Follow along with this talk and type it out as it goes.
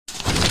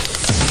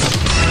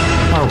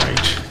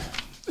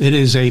It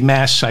is a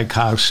mass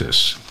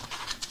psychosis.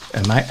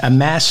 A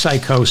mass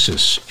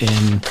psychosis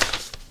in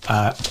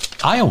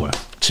Iowa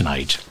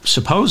tonight.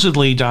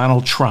 Supposedly,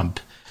 Donald Trump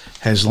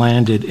has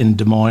landed in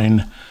Des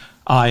Moines,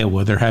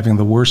 Iowa. They're having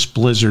the worst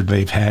blizzard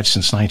they've had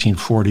since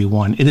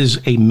 1941. It is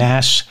a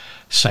mass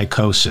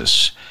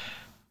psychosis.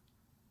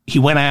 He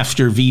went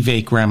after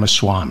Vivek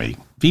Ramaswamy.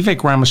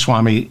 Vivek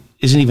Ramaswamy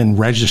isn't even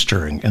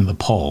registering in the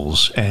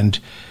polls. And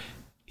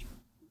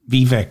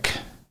Vivek,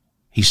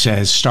 he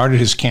says, started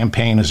his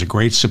campaign as a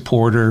great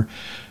supporter,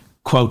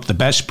 quote, the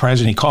best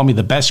president. He called me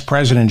the best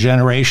president in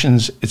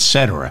generations,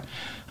 etc.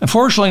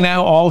 Unfortunately,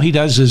 now all he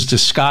does is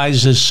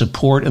disguise his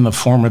support in the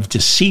form of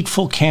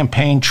deceitful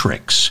campaign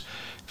tricks.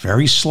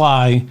 Very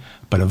sly,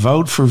 but a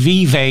vote for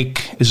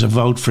Vivek is a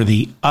vote for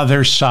the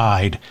other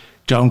side.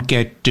 Don't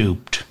get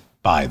duped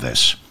by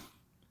this.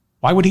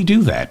 Why would he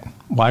do that?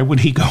 Why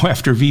would he go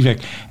after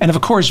Vivek? And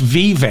of course,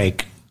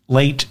 Vivek,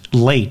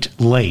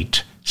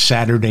 late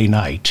Saturday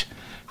night,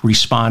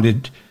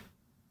 responded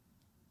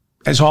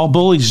as all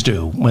bullies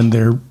do when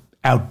they're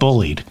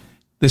out-bullied.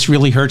 This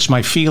really hurts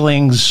my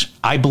feelings.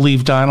 I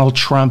believe Donald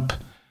Trump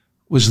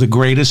was the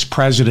greatest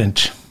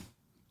president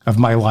of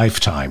my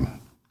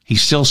lifetime.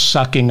 He's still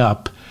sucking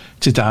up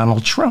to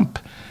Donald Trump.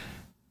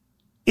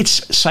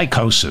 It's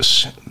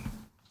psychosis.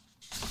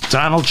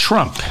 Donald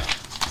Trump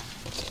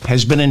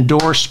has been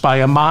endorsed by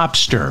a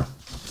mobster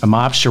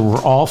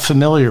we're all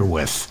familiar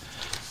with,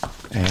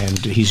 and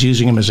he's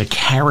using him as a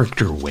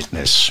character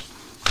witness.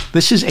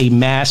 This is a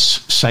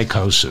mass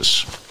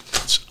psychosis.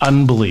 It's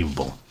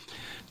unbelievable.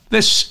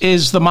 This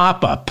is the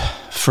mop-up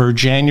for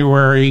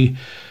January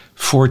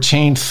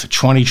 14th,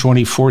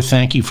 2024.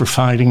 Thank you for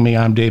finding me.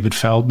 I'm David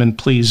Feldman.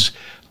 Please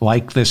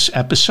like this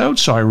episode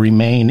so I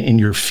remain in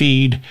your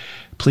feed.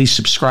 Please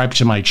subscribe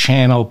to my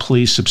channel.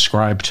 Please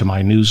subscribe to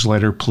my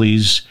newsletter.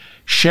 Please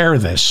share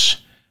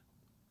this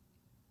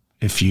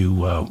if you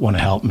want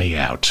to help me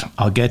out.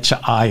 I'll get to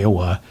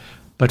Iowa.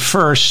 But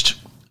first,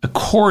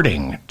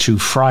 according to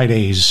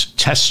Friday's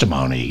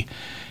testimony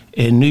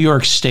in New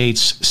York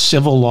State's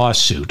civil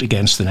lawsuit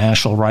against the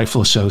National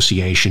Rifle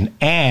Association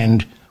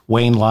and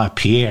Wayne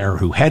LaPierre,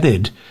 who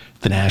headed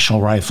the National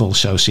Rifle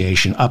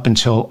Association up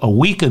until a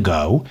week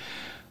ago,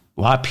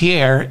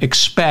 LaPierre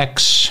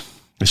expects,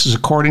 this is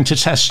according to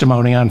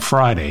testimony on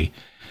Friday,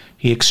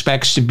 he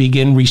expects to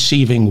begin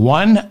receiving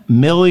 $1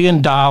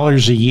 million a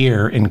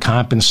year in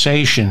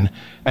compensation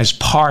as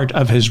part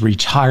of his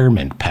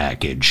retirement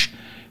package.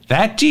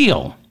 That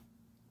deal,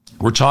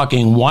 we're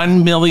talking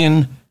 $1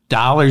 million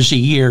a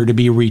year to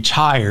be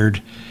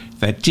retired.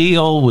 That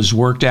deal was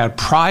worked out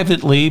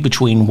privately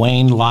between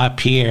Wayne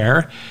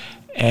LaPierre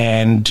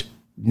and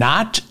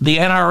not the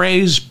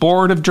NRA's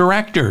board of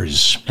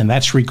directors, and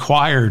that's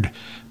required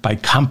by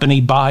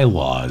company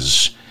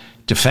bylaws.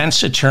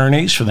 Defense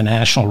attorneys for the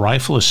National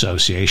Rifle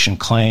Association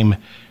claim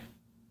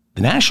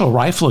the National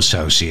Rifle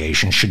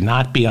Association should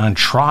not be on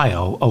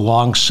trial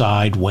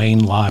alongside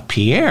Wayne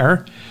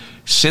LaPierre,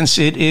 since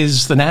it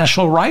is the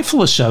National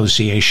Rifle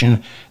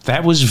Association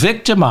that was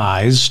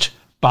victimized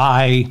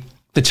by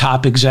the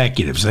top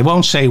executives. They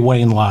won't say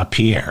Wayne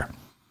LaPierre.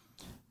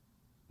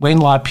 Wayne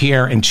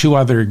LaPierre and two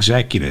other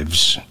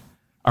executives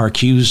are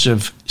accused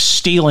of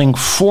stealing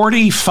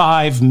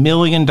 $45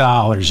 million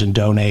in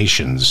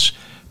donations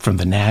from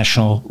the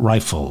National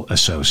Rifle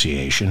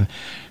Association.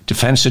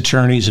 Defense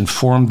attorneys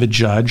informed the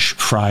judge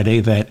Friday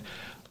that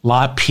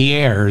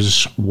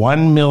LaPierre's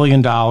 $1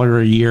 million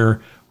a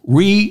year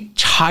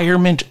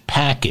retirement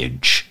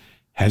package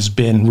has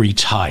been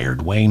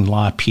retired. Wayne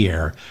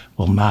LaPierre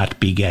will not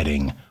be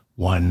getting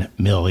 $1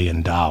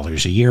 million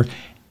a year,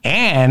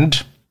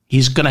 and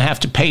he's going to have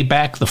to pay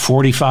back the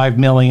 $45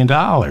 million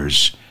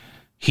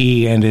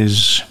he and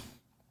his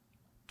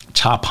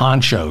top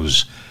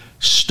honchos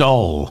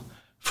stole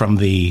from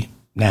the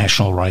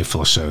National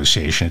Rifle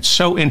Association. It's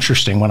so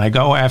interesting. When I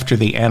go after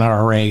the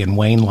NRA and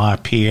Wayne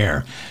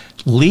LaPierre,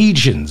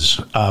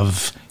 legions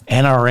of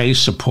NRA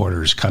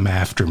supporters come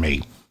after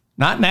me.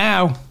 Not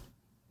now.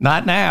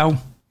 Not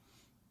now.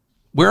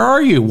 Where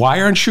are you?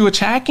 Why aren't you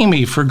attacking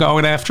me for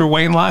going after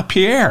Wayne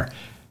LaPierre?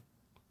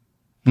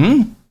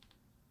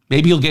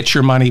 Maybe you'll get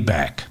your money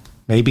back.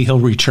 Maybe he'll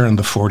return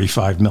the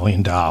 $45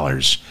 million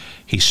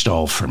he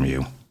stole from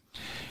you.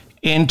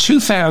 In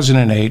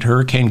 2008,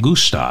 Hurricane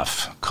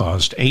Gustav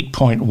caused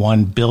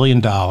 $8.1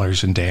 billion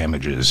in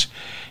damages.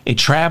 It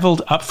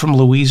traveled up from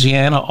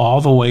Louisiana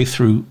all the way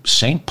through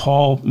St.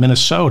 Paul,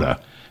 Minnesota,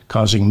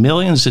 causing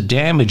millions of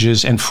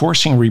damages and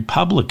forcing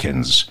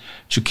Republicans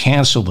to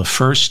cancel the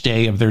first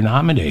day of their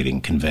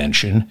nominating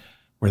convention,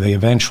 where they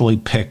eventually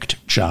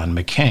picked John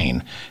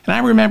McCain. And I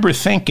remember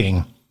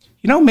thinking,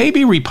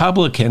 maybe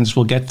Republicans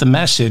will get the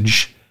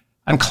message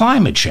on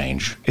climate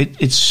change.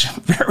 It's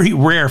very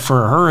rare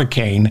for a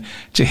hurricane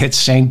to hit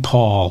St.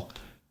 Paul,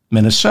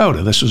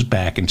 Minnesota. This was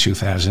back in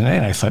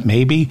 2008. I thought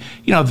maybe,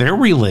 they're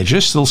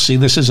religious. They'll see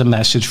this as a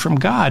message from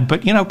God.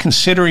 But,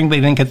 considering they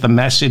didn't get the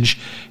message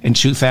in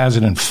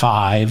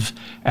 2005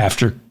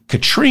 after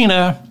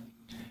Katrina,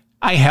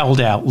 I held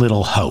out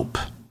little hope.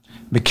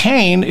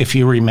 McCain, if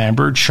you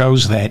remember,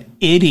 chose that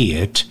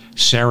idiot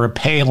Sarah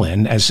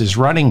Palin as his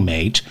running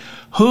mate,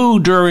 who,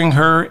 during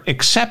her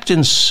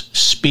acceptance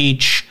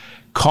speech,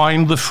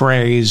 coined the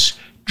phrase,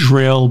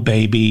 "drill,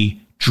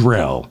 baby,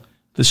 drill."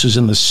 This was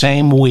in the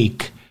same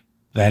week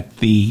that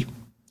the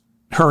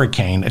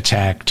hurricane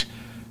attacked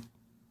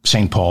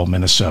St. Paul,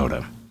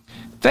 Minnesota.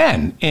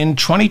 Then, in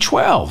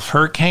 2012,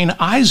 Hurricane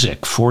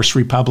Isaac forced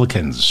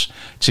Republicans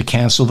to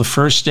cancel the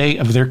first day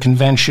of their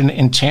convention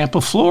in Tampa,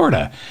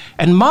 Florida.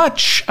 And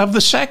much of the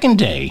second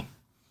day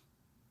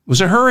was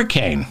a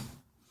hurricane.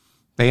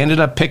 They ended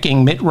up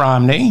picking Mitt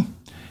Romney.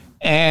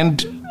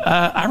 And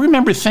I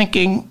remember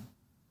thinking,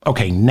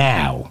 okay,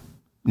 now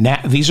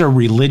these are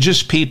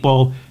religious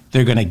people.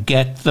 They're going to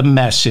get the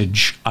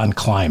message on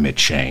climate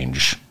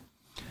change.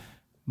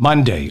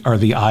 Monday are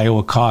the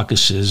Iowa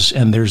caucuses,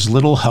 and there's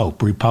little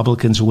hope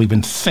Republicans will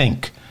even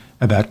think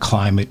about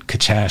climate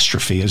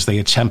catastrophe as they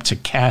attempt to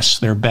cast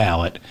their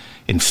ballot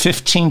in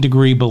 15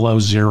 degree below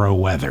zero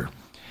weather.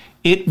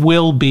 It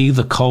will be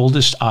the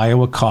coldest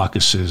Iowa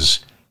caucuses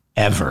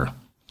ever.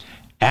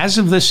 As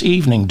of this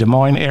evening, Des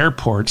Moines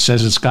Airport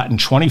says it's gotten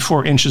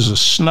 24 inches of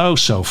snow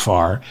so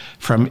far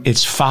from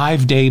its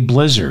 5-day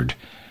blizzard.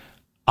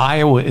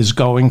 Iowa is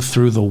going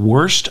through the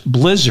worst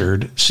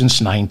blizzard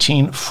since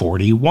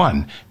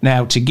 1941.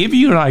 Now, to give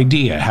you an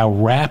idea how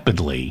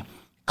rapidly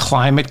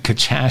climate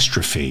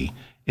catastrophe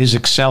is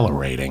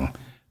accelerating,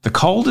 the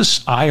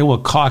coldest Iowa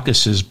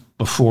caucuses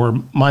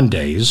before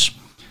Monday's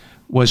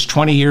was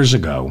 20 years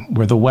ago,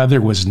 where the weather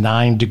was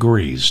 9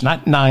 degrees,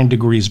 not 9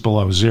 degrees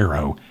below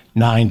zero,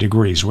 9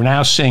 degrees. We're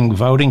now seeing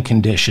voting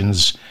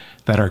conditions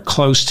that are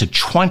close to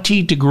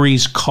 20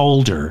 degrees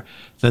colder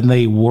than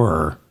they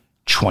were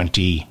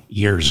 20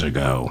 years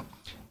ago.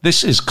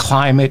 This is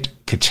climate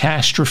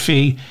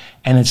catastrophe,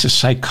 and it's a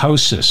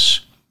psychosis.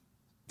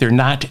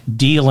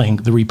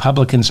 The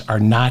Republicans are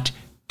not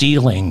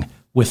dealing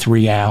with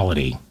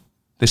reality.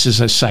 This is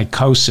a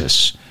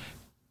psychosis.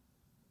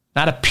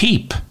 Not a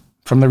peep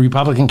from the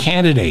Republican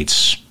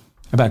candidates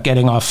about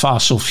getting off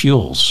fossil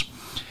fuels.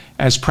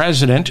 As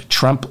president,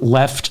 Trump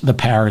left the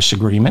Paris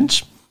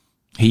Agreement.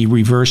 He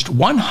reversed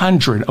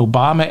 100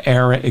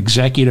 Obama-era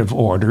executive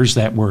orders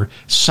that were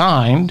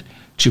signed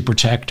to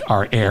protect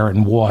our air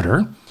and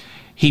water.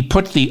 He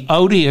put the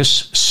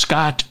odious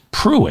Scott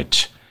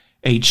Pruitt,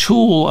 a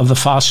tool of the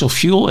fossil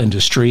fuel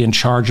industry, in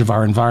charge of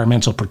our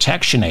Environmental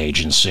Protection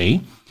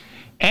Agency.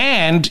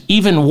 And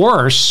even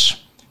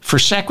worse, for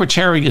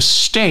Secretary of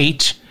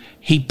State,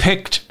 he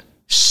picked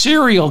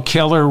serial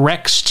killer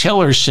Rex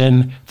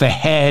Tillerson, the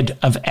head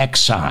of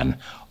Exxon.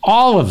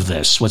 All of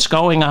this, what's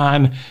going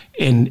on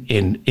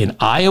in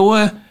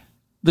Iowa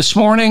this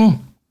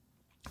morning,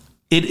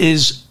 it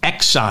is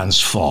Exxon's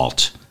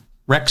fault.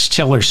 Rex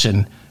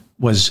Tillerson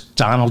was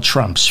Donald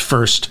Trump's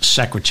first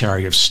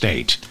Secretary of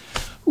State.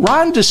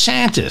 Ron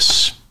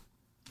DeSantis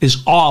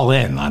is all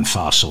in on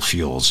fossil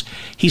fuels.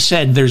 He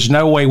said there's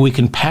no way we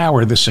can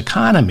power this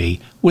economy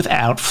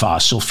without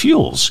fossil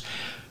fuels.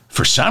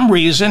 For some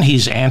reason,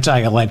 he's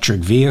anti-electric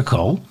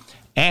vehicle,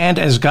 and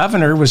as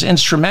governor was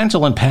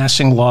instrumental in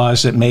passing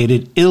laws that made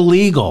it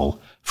illegal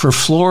for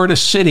Florida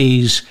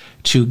cities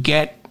to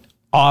get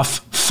off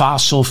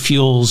fossil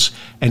fuels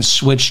and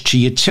switch to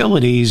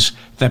utilities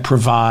that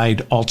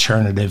provide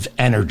alternative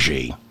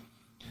energy.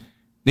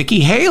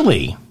 Nikki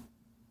Haley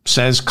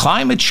says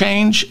climate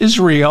change is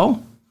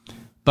real,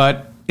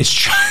 but it's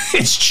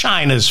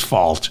China's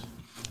fault,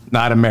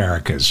 not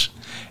America's.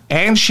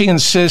 And she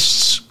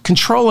insists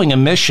controlling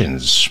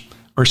emissions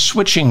or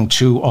switching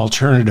to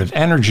alternative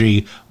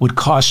energy would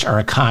cost our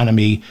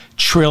economy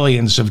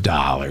trillions of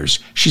dollars.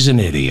 She's an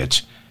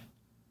idiot.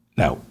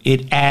 No,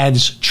 it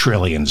adds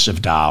trillions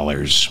of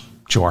dollars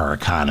to our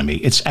economy.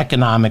 It's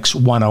economics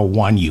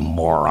 101, you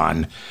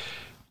moron.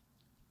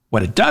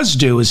 What it does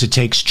do is it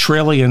takes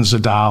trillions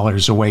of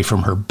dollars away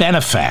from her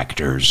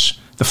benefactors,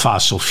 the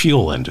fossil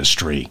fuel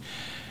industry.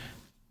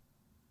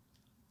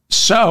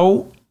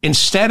 So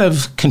instead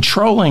of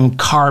controlling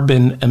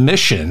carbon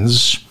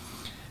emissions,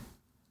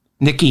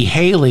 Nikki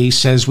Haley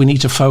says we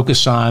need to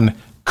focus on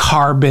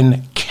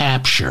carbon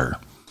capture,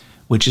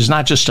 which is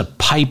not just a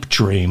pipe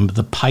dream.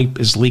 The pipe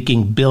is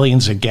leaking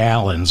billions of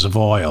gallons of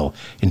oil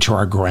into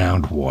our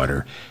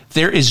groundwater.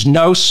 There is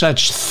no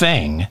such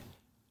thing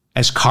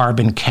as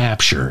carbon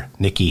capture,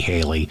 Nikki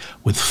Haley.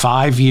 With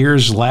 5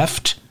 years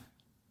left,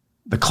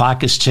 the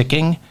clock is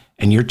ticking,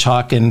 and you're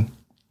talking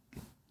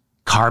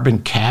carbon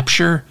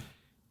capture?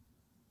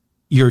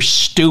 You're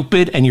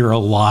stupid and you're a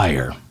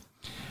liar.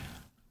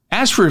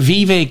 As for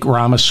Vivek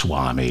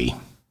Ramaswamy,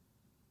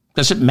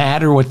 does it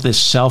matter what this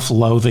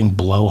self-loathing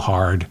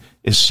blowhard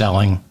is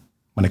selling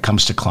when it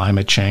comes to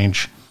climate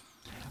change?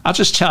 I'll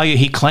just tell you,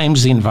 he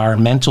claims the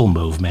environmental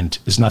movement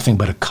is nothing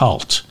but a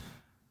cult.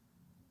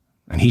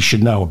 And he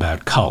should know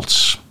about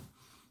cults.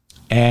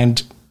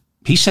 And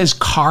he says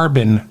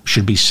carbon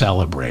should be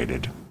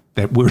celebrated,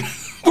 that we're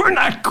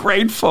not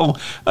grateful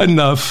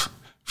enough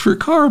for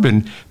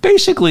carbon.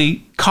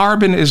 Basically,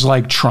 carbon is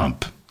like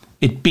Trump.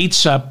 It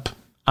beats up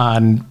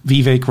on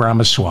Vivek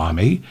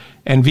Ramaswamy,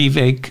 and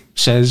Vivek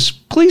says,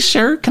 "Please,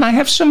 sir, can I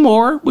have some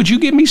more? Would you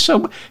give me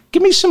some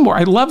more?"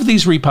 I love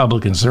these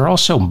Republicans. They're all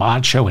so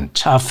macho and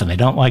tough, and they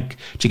don't like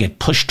to get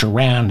pushed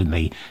around,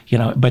 and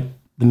but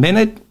the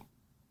minute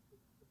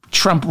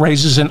Trump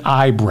raises an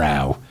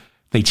eyebrow,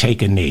 they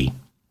take a knee.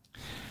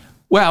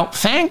 Well,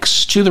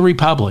 thanks to the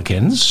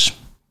Republicans,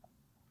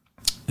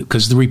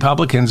 because the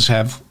Republicans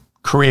have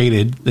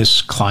created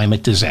this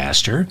climate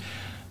disaster,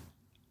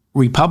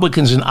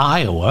 Republicans in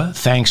Iowa,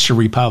 thanks to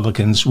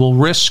Republicans, will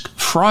risk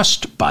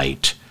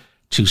frostbite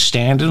to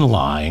stand in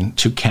line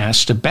to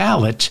cast a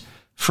ballot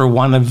for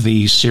one of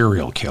these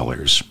serial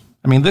killers.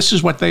 I mean, this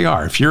is what they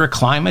are. If you're a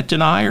climate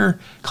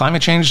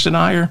change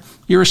denier,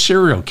 you're a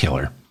serial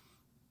killer.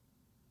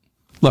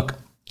 Look,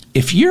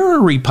 if you're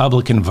a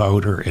Republican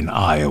voter in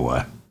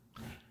Iowa,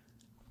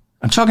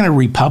 I'm talking to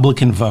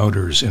Republican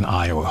voters in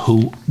Iowa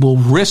who will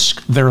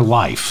risk their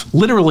life,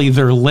 literally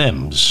their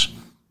limbs,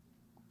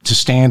 to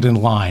stand in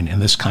line in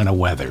this kind of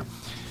weather.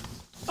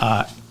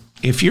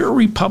 If you're a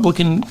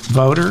Republican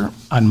voter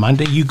on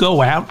Monday, you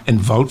go out and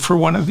vote for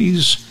one of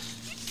these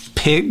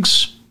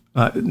pigs.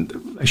 I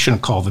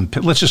shouldn't call them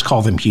pigs. Let's just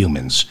call them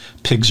humans.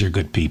 Pigs are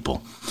good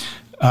people.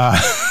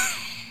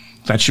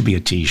 That should be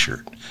a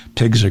T-shirt.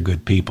 Pigs are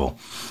good people.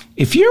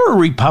 If you're a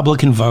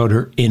Republican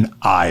voter in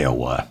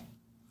Iowa,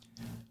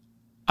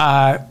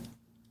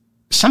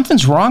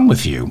 something's wrong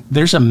with you.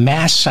 There's a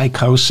mass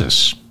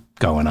psychosis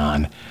going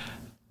on.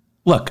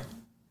 Look,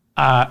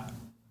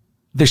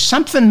 there's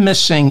something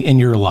missing in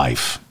your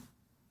life.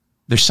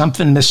 There's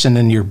something missing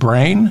in your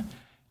brain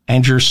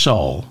and your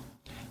soul.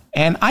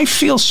 And I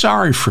feel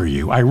sorry for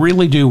you. I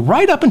really do.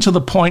 Right up until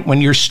the point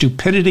when your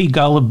stupidity,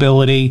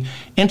 gullibility,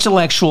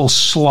 intellectual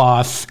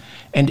sloth,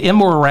 and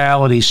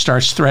immorality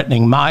starts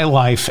threatening my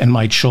life and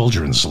my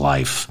children's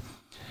life.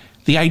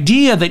 The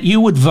idea that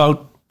you would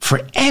vote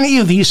for any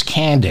of these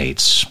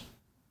candidates,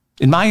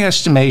 in my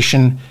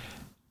estimation,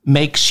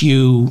 makes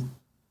you,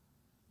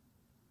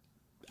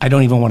 I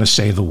don't even want to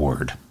say the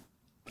word.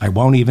 I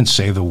won't even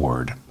say the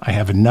word. I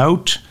have a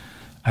note.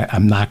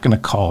 I'm not going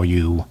to call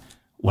you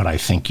what I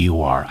think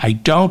you are. I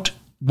don't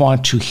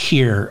want to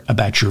hear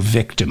about your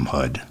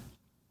victimhood.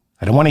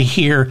 I don't want to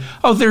hear,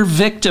 oh, they're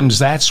victims,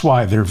 that's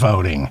why they're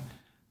voting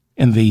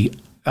in the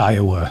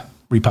Iowa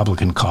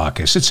Republican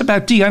caucus. It's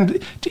about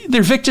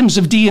they're victims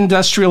of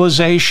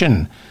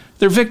deindustrialization.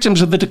 They're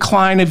victims of the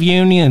decline of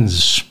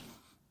unions.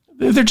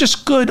 They're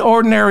just good,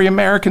 ordinary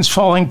Americans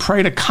falling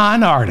prey to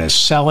con artists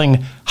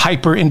selling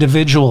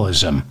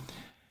hyper-individualism.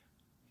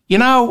 You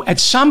know, at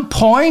some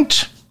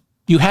point,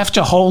 you have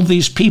to hold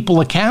these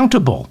people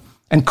accountable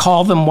and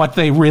call them what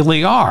they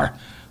really are.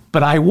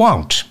 But I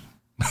won't.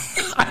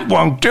 I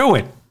won't do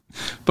it.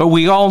 But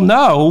we all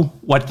know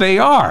what they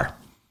are.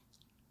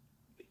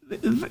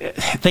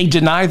 They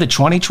deny the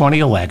 2020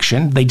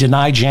 election. They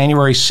deny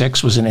January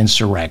 6th was an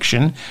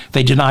insurrection.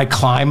 They deny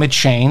climate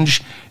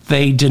change.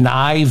 They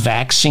deny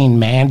vaccine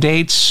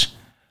mandates.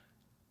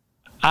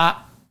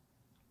 At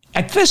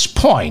this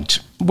point,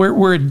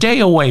 we're a day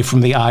away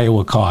from the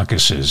Iowa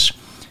caucuses.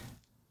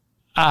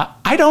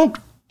 I don't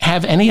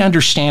have any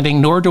understanding,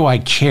 nor do I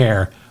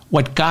care,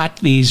 what got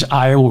these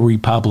Iowa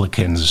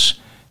Republicans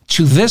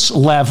to this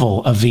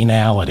level of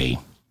venality.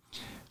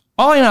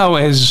 All I know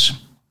is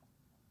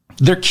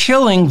they're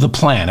killing the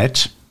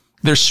planet,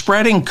 they're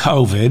spreading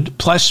COVID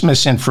plus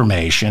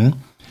misinformation,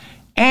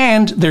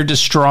 and they're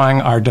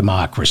destroying our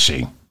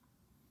democracy.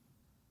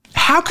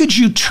 How could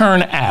you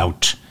turn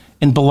out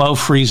in below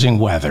freezing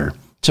weather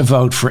to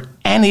vote for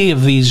any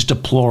of these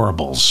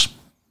deplorables?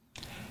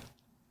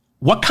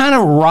 What kind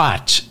of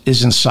rot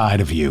is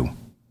inside of you?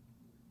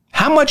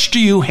 How much do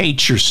you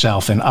hate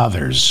yourself and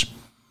others?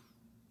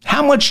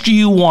 How much do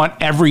you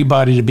want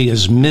everybody to be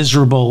as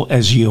miserable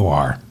as you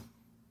are?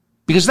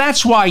 Because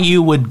that's why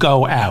you would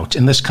go out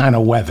in this kind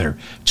of weather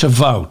to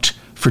vote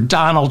for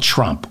Donald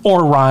Trump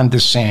or Ron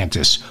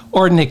DeSantis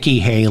or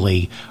Nikki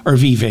Haley or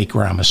Vivek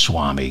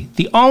Ramaswamy.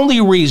 The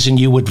only reason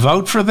you would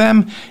vote for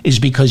them is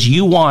because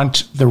you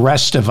want the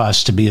rest of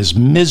us to be as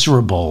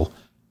miserable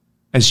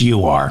as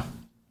you are.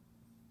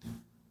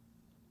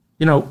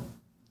 You know,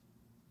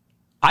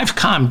 I've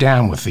calmed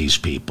down with these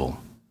people.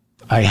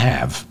 I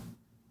have.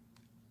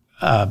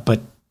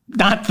 But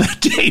not the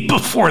day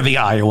before the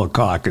Iowa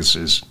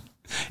caucuses.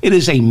 It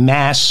is a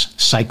mass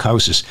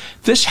psychosis.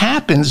 This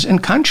happens in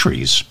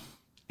countries.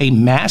 A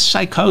mass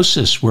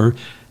psychosis where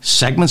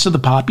segments of the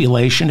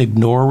population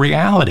ignore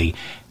reality.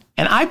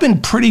 And I've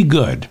been pretty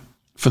good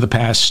for the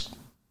past,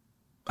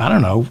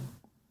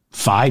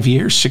 5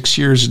 years, 6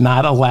 years,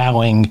 not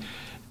allowing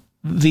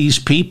these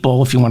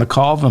people, if you want to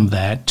call them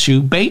that,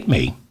 to bait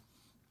me.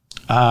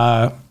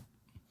 I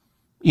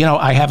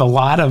have a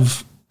lot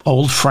of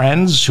old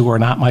friends who are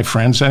not my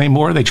friends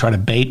anymore. They try to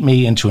bait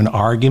me into an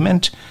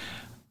argument.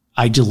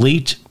 I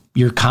delete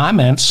your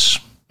comments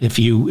if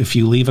you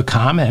leave a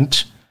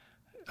comment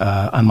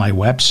on my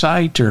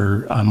website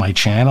or on my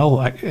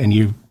channel and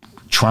you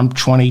Trump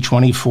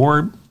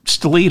 2024, it's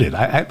deleted.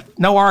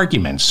 No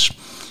arguments.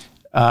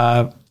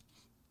 I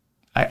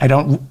I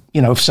don't,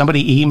 if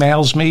somebody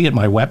emails me at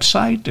my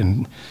website,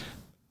 and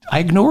I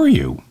ignore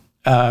you.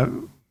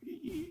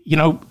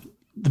 The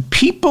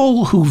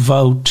people who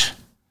vote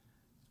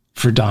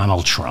for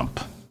Donald Trump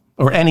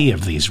or any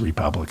of these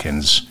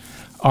Republicans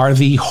are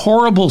the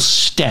horrible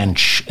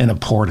stench in a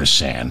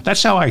portisane.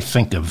 That's how I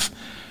think of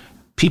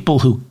people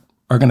who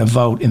are going to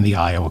vote in the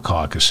Iowa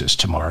caucuses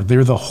tomorrow.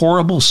 They're the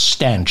horrible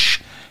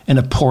stench in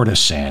a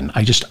portisane.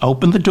 I just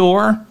open the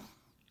door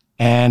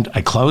and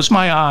I close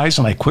my eyes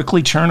and I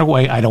quickly turn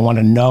away. I don't want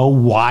to know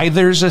why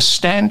there's a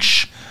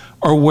stench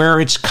or where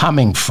it's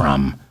coming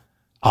from.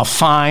 I'll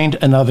find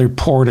another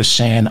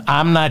portisane.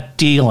 I'm not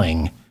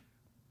dealing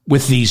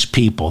with these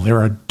people.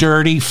 They're a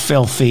dirty,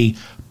 filthy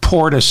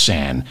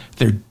portisane.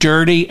 They're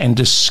dirty and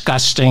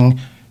disgusting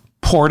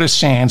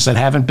portisanes that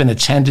haven't been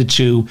attended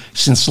to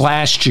since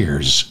last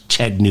year's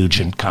Ted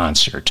Nugent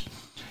concert.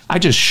 I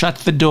just shut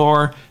the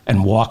door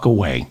and walk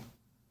away.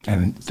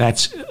 And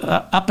that's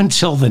up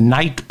until the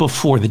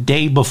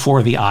day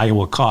before the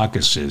Iowa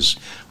caucuses,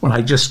 when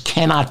I just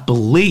cannot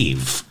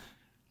believe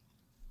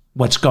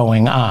what's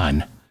going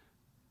on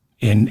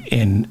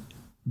in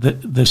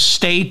the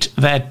state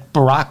that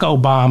Barack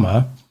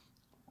Obama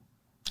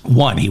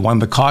won. He won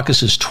the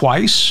caucuses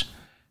twice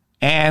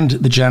and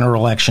the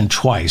general election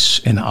twice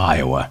in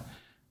Iowa.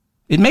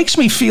 It makes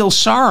me feel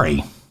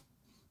sorry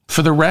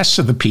for the rest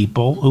of the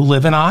people who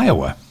live in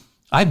Iowa.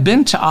 I've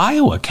been to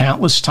Iowa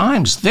countless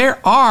times. There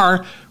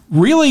are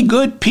really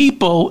good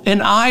people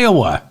in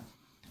Iowa.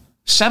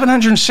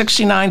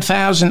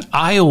 769,000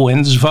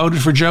 Iowans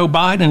voted for Joe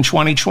Biden in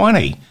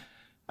 2020.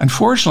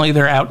 Unfortunately,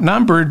 they're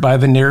outnumbered by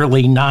the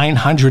nearly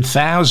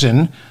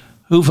 900,000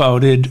 who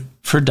voted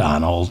for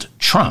Donald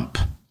Trump.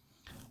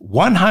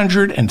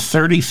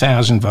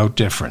 130,000 vote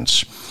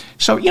difference.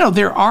 So,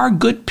 there are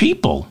good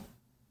people.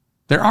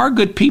 There are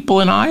good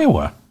people in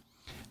Iowa,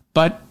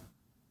 but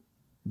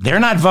they're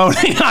not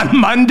voting on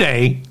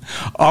Monday.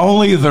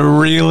 Only the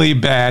really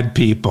bad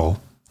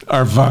people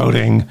are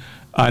voting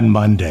on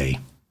Monday.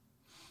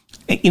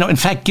 In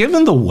fact,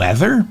 given the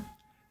weather,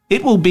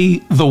 it will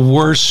be the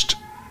worst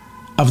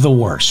of the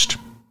worst.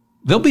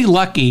 They'll be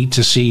lucky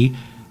to see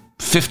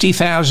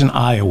 50,000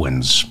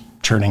 Iowans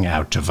turning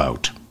out to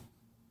vote.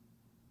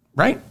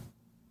 Right?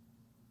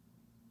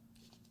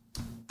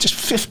 Just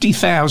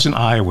 50,000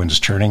 Iowans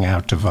turning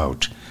out to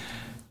vote.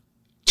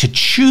 To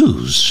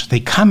choose, they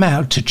come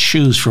out to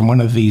choose from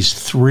one of these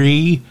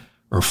 3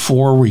 or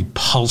 4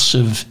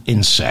 repulsive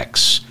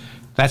insects.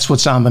 That's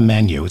what's on the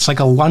menu. It's like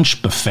a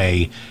lunch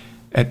buffet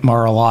at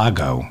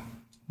Mar-a-Lago.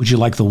 Would you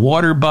like the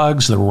water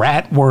bugs, the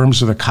rat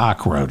worms, or the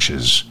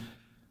cockroaches?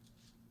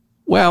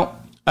 Well,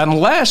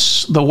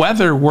 unless the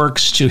weather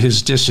works to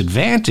his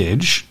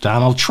disadvantage,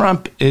 Donald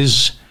Trump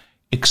is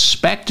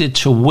expected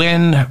to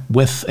win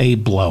with a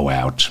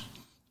blowout.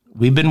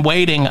 We've been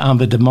waiting on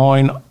the Des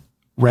Moines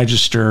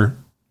Register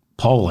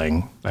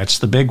polling. That's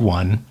the big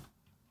one.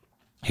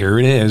 Here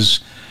it is.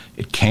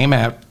 It came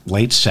out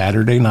late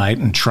Saturday night,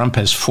 and Trump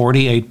has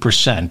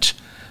 48%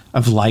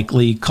 of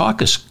likely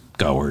caucus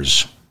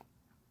goers.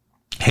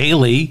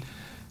 Haley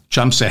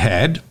jumps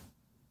ahead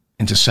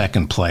into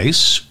second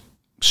place,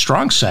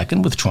 strong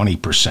second with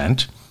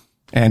 20%,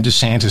 and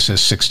DeSantis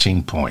has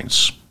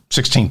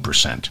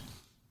 16%.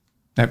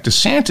 Now,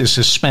 DeSantis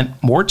has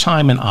spent more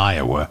time in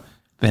Iowa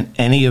than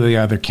any of the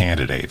other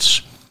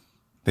candidates.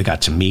 They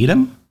got to meet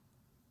him.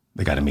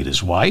 They got to meet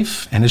his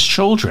wife and his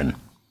children.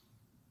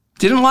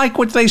 Didn't like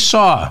what they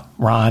saw,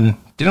 Ron.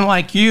 Didn't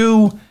like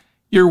you,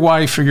 your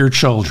wife, or your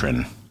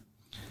children.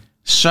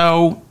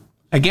 So,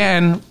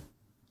 again,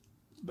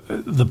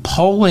 the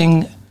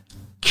polling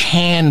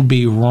can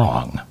be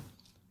wrong.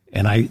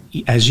 And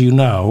as you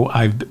know,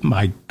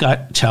 my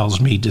gut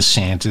tells me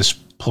DeSantis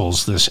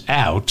pulls this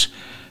out,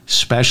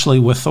 especially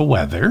with the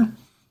weather.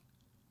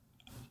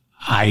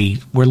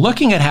 We're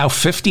looking at how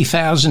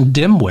 50,000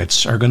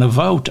 dimwits are going to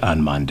vote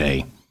on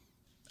Monday.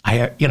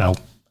 I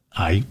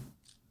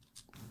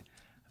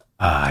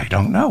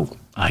don't know.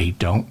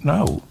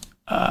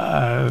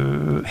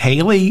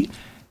 Haley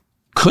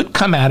could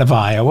come out of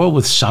Iowa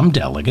with some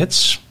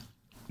delegates.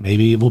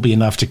 Maybe it will be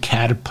enough to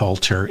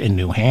catapult her in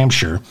New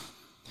Hampshire.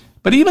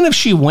 But even if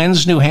she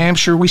wins New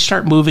Hampshire, we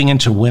start moving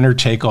into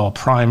winner-take-all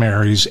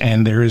primaries,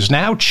 and there is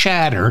now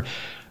chatter,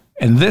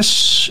 and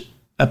this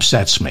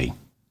upsets me.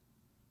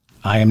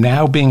 I am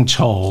now being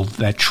told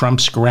that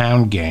Trump's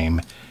ground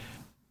game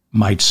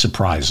might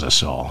surprise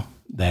us all.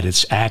 That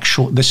it's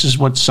this is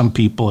what some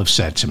people have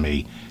said to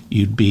me.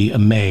 You'd be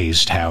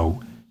amazed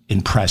how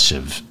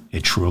impressive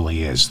it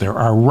truly is. There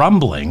are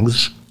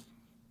rumblings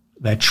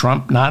that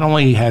Trump not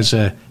only has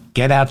a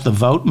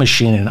get-out-the-vote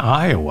machine in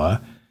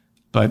Iowa,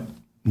 but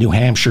New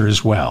Hampshire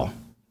as well.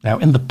 Now,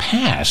 in the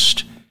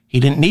past, he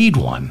didn't need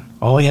one.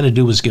 All he had to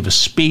do was give a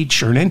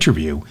speech or an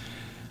interview.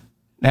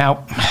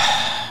 Now,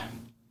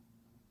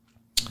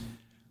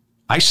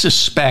 I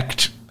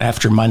suspect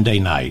after Monday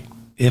night,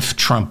 if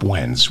Trump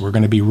wins, we're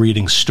going to be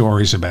reading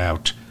stories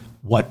about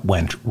what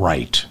went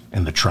right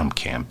in the Trump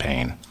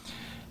campaign.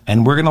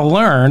 And we're going to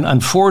learn,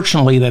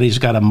 unfortunately, that he's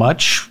got a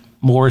much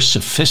more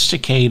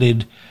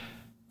sophisticated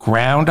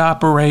ground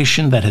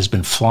operation that has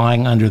been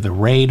flying under the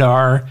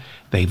radar.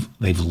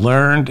 They've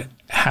learned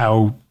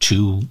how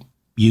to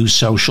use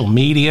social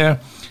media.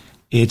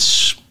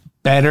 It's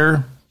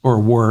better or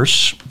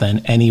worse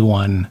than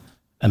anyone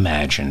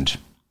imagined.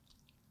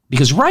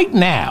 Because right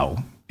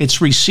now, it's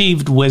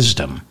received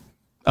wisdom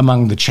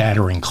among the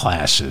chattering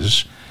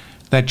classes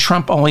that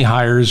Trump only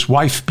hires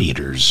wife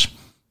beaters,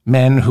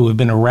 men who have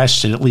been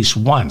arrested at least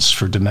once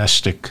for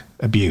domestic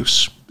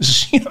abuse.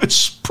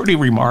 It's pretty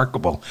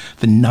remarkable,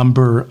 the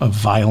number of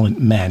violent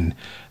men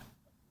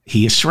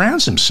he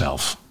surrounds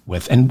himself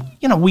with. And,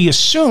 we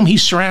assume he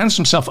surrounds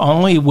himself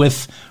only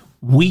with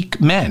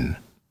weak men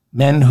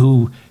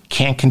who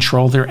can't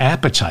control their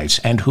appetites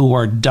and who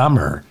are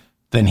dumber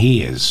than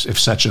he is, if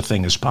such a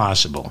thing is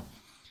possible.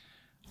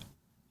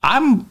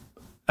 I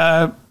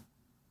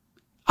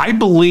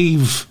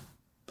believe,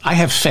 I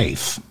have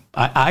faith.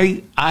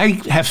 I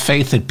have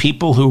faith that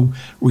people who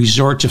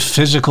resort to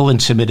physical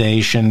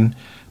intimidation,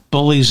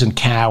 bullies and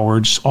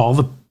cowards, all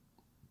the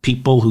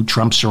people who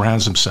Trump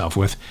surrounds himself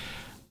with,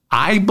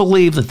 I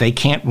believe that they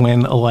can't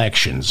win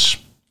elections.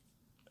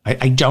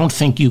 I don't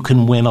think you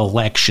can win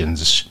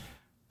elections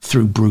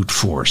through brute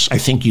force. I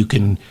think you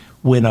can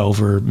win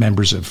over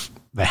members of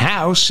the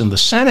House and the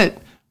Senate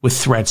with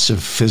threats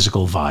of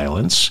physical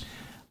violence.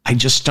 I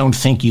just don't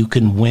think you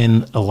can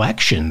win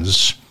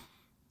elections.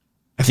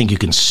 I think you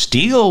can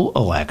steal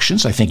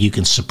elections. I think you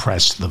can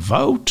suppress the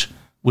vote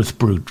with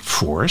brute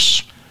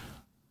force.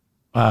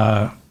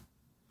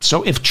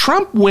 So if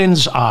Trump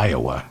wins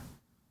Iowa,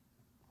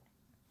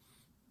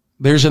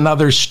 there's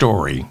another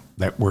story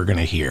that we're going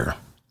to hear.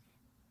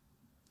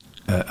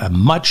 A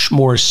much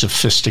more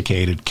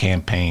sophisticated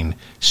campaign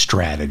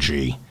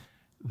strategy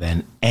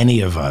than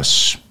any of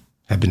us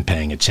have been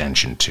paying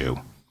attention to.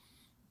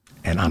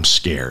 And I'm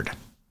scared.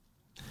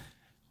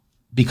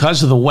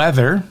 Because of the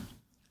weather,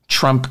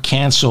 Trump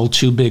canceled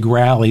 2 big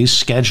rallies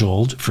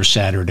scheduled for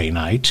Saturday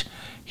night.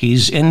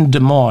 He's in Des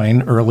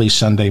Moines early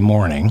Sunday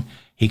morning.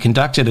 He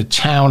conducted a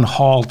town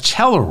hall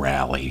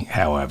tele-rally,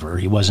 however.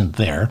 He wasn't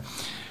there.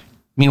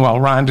 Meanwhile,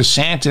 Ron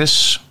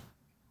DeSantis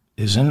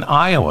is in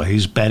Iowa.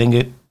 He's betting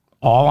it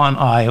all on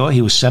Iowa.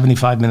 He was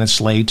 75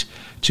 minutes late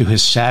to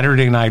his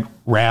Saturday night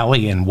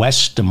rally in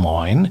West Des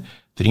Moines.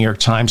 The New York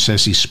Times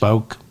says he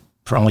spoke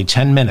for only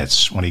 10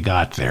 minutes when he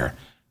got there.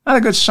 Not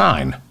a good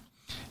sign.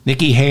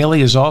 Nikki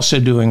Haley is also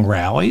doing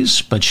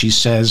rallies, but she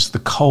says the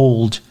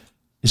cold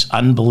is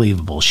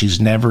unbelievable.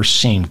 She's never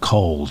seen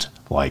cold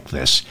like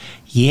this.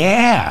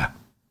 Yeah,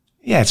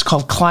 it's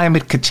called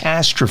climate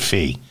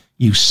catastrophe,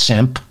 you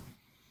simp.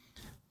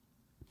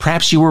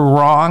 Perhaps you were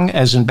wrong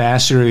as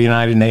ambassador of the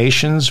United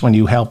Nations when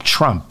you helped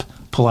Trump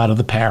pull out of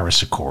the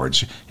Paris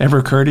Accords. Ever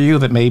occur to you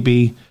that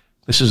maybe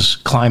this is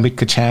climate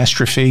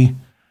catastrophe?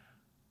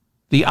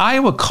 The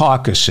Iowa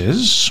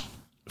caucuses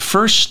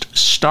first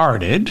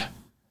started...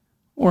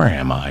 Where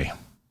am I?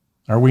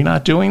 Are we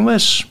not doing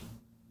this?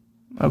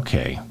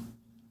 Okay.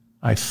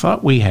 I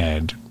thought we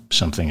had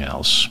something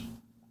else.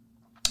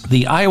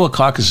 The Iowa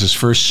caucuses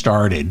first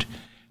started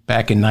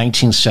back in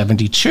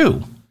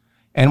 1972.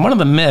 And one of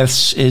the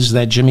myths is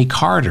that Jimmy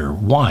Carter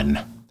won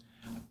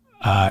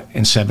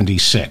in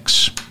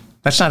 76.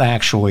 That's not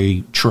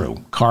actually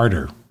true.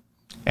 Carter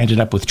ended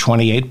up with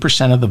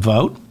 28% of the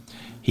vote.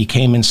 He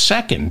came in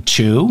second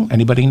to,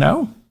 anybody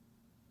know?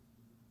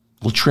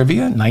 A little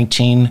trivia,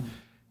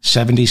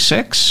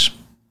 1976.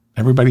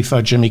 Everybody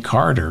thought Jimmy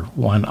Carter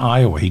won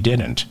Iowa. He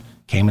didn't.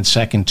 Came in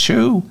second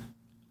to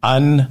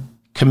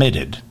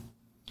uncommitted.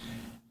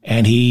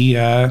 And he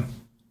did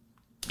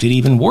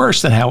even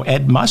worse than how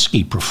Ed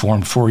Muskie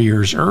performed 4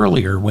 years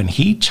earlier when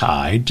he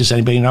tied. Does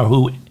anybody know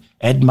who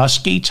Ed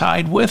Muskie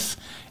tied with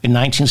in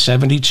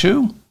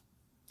 1972?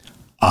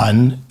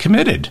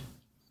 Uncommitted.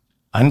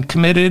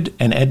 Uncommitted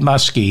and Ed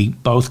Muskie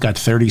both got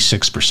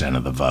 36%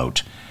 of the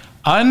vote.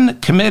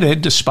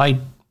 Uncommitted, despite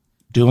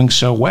doing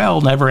so well,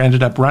 never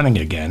ended up running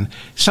again.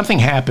 Something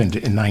happened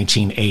in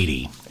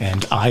 1980,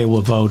 and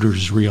Iowa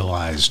voters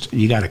realized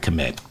you got to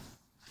commit.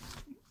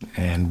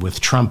 And with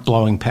Trump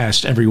blowing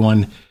past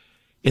everyone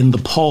in the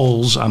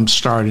polls, I'm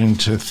starting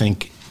to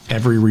think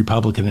every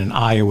Republican in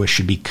Iowa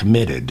should be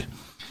committed.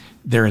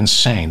 They're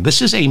insane.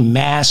 This is a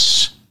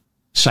mass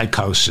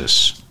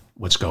psychosis,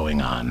 what's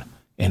going on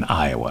in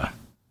Iowa.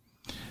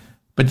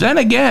 But then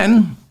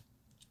again,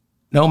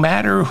 no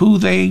matter who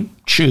they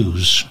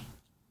choose,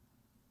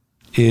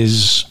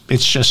 it's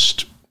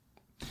just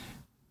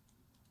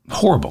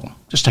horrible.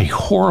 Just a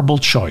horrible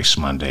choice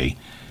Monday.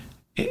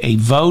 A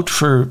vote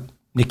for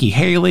Nikki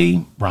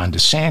Haley, Ron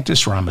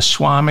DeSantis,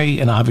 Ramaswamy,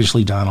 and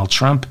obviously Donald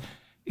Trump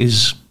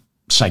is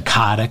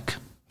psychotic,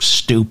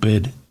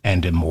 stupid,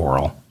 and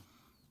immoral.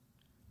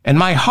 And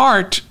my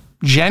heart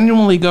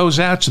genuinely goes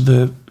out to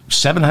the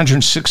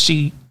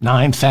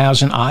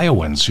 769,000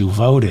 Iowans who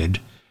voted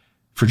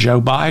for Joe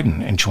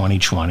Biden in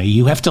 2020.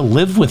 You have to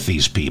live with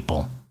these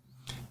people.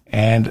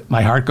 And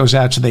my heart goes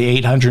out to the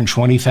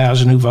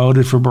 820,000 who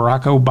voted for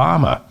Barack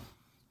Obama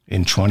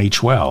in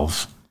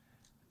 2012,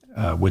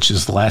 which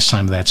is the last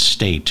time that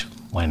state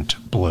went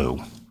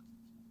blue.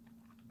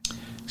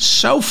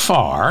 So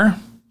far,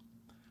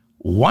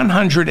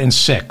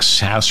 106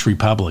 House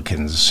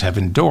Republicans have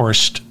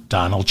endorsed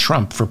Donald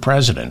Trump for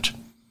president.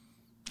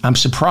 I'm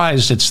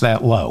surprised it's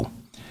that low.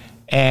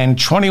 And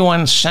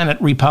 21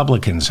 Senate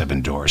Republicans have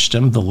endorsed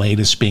him, the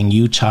latest being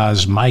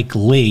Utah's Mike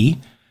Lee,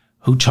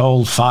 who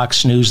told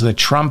Fox News that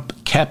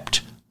Trump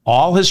kept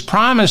all his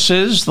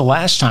promises the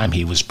last time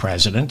he was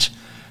president,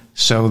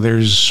 so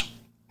there's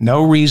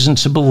no reason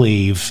to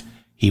believe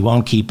he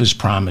won't keep his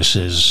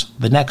promises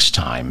the next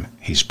time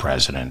he's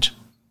president.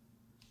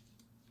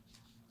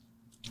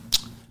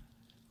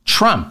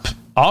 Trump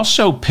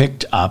also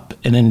picked up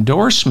an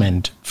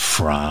endorsement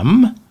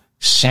from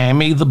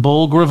Sammy the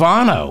Bull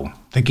Gravano,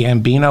 the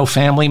Gambino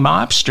family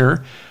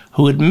mobster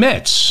who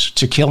admits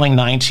to killing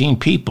 19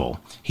 people.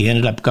 He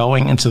ended up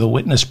going into the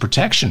witness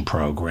protection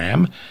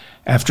program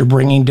after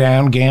bringing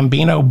down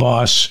Gambino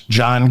boss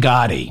John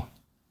Gotti.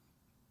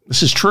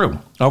 This is true.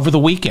 Over the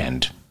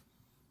weekend,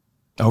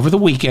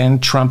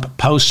 Trump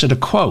posted a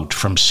quote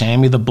from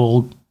Sammy the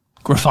Bull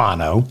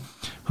Gravano,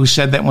 who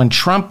said that when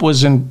Trump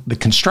was in the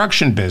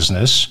construction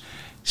business,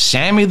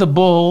 Sammy the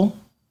Bull,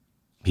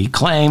 he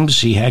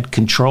claims he had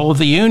control of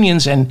the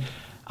unions, and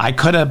I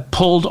could have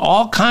pulled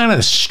all kind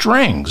of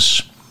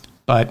strings,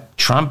 but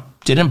Trump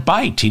didn't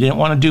bite. He didn't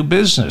want to do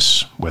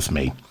business with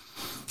me.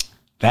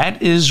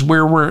 That is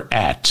where we're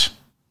at.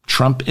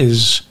 Trump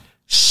is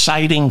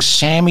citing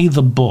Sammy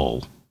the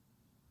Bull.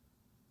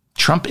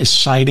 Trump is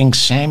citing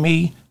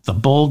Sammy the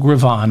Bull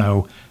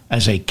Gravano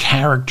as a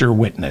character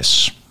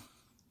witness.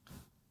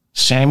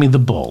 Sammy the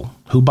Bull,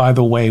 who, by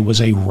the way, was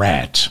a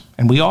rat.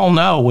 And we all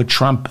know what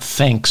Trump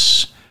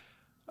thinks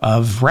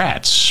of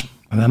rats.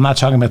 And I'm not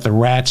talking about the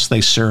rats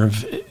they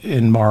serve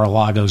in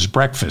Mar-a-Lago's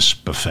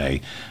breakfast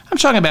buffet. I'm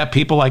talking about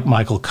people like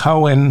Michael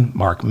Cohen,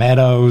 Mark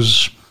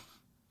Meadows,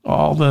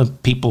 all the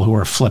people who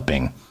are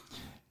flipping.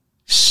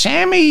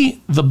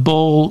 Sammy the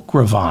Bull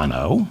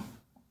Gravano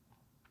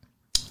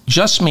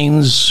just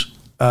means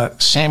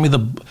Sammy the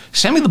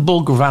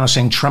Bull Gravano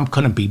saying Trump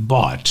couldn't be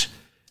bought.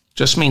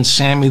 Just means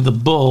Sammy the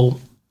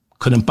Bull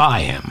couldn't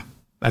buy him.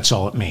 That's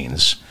all it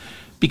means.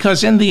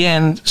 Because in the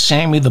end,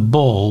 Sammy the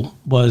Bull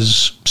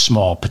was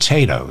small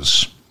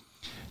potatoes.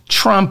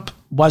 Trump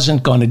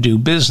wasn't going to do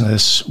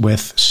business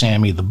with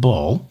Sammy the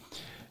Bull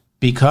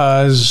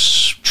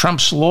because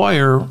Trump's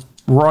lawyer,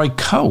 Roy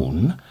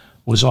Cohn,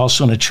 was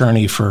also an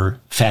attorney for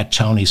Fat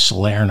Tony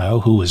Salerno,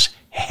 who was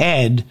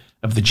head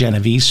of the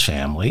Genovese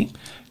family,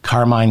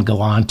 Carmine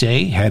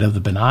Galante, head of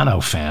the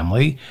Bonanno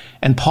family,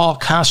 and Paul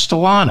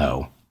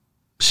Castellano,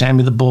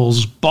 Sammy the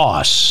Bull's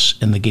boss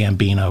in the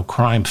Gambino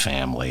crime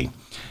family.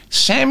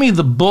 Sammy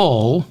the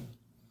Bull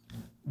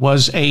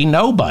was a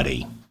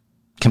nobody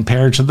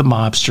compared to the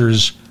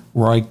mobsters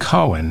Roy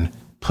Cohn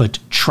put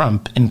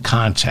Trump in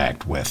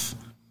contact with.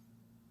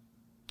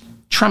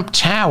 Trump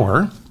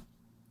Tower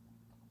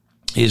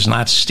is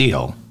not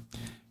steel.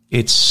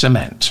 It's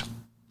cement.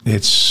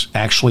 It's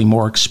actually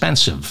more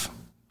expensive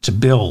to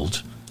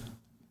build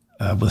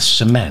with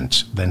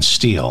cement than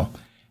steel.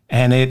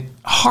 And it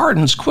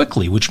hardens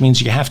quickly, which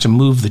means you have to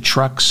move the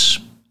trucks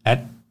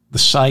at the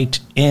site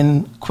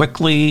in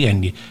quickly,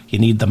 and you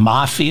need the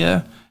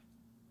mafia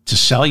to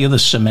sell you the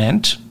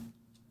cement.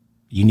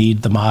 You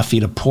need the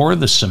mafia to pour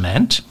the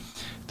cement.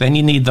 Then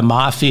you need the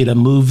mafia to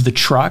move the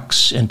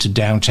trucks into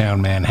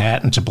downtown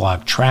Manhattan to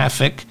block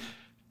traffic,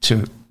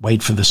 to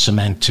wait for the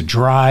cement to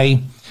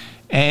dry.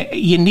 And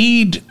you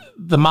need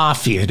the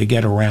mafia to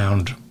get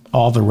around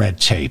all the red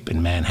tape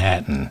in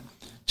Manhattan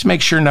to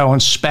make sure no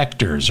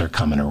inspectors are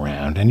coming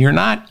around. And you're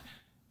not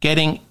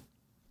getting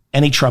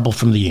any trouble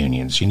from the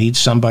unions. You need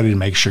somebody to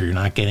make sure you're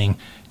not getting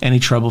any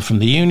trouble from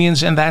the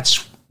unions, and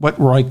that's what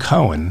Roy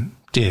Cohn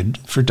did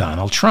for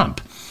Donald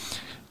Trump.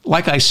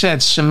 Like I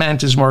said,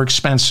 cement is more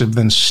expensive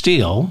than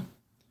steel,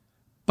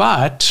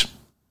 but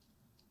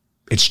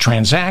it's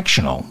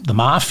transactional. The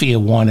mafia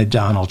wanted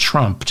Donald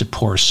Trump to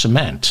pour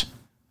cement.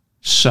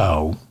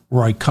 So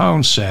Roy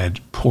Cohn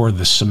said, pour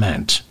the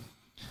cement.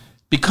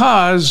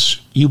 Because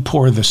you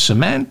pour the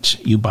cement,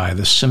 you buy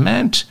the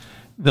cement,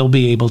 they'll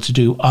be able to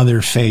do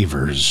other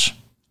favors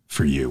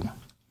for you.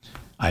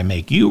 I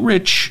make you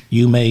rich,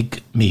 you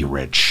make me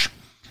rich.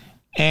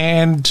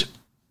 And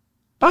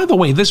by the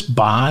way, this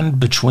bond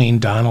between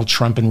Donald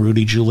Trump and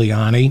Rudy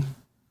Giuliani,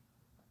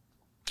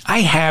 I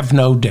have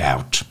no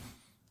doubt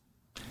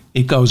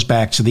it goes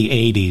back to the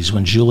 80s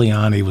when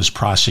Giuliani was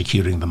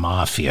prosecuting the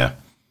mafia.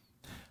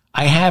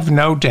 I have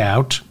no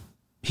doubt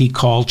he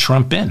called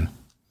Trump in.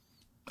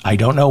 I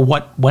don't know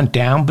what went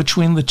down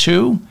between the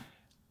two,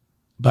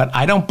 but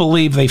I don't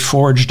believe they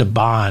forged a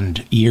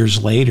bond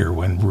years later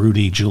when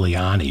Rudy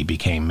Giuliani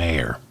became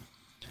mayor.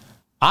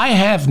 I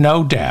have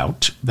no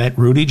doubt that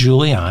Rudy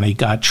Giuliani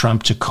got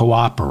Trump to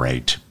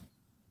cooperate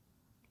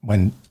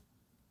when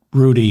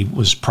Rudy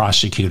was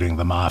prosecuting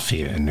the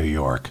mafia in New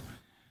York.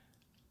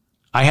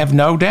 I have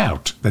no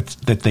doubt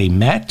that they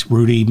met.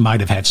 Rudy might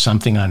have had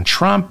something on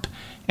Trump,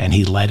 and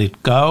he let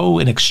it go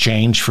in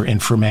exchange for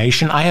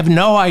information. I have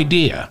no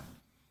idea.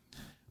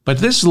 But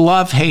this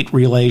love-hate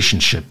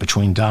relationship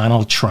between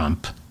Donald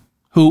Trump,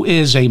 who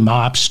is a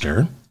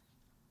mobster,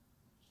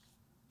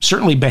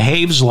 certainly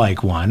behaves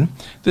like one.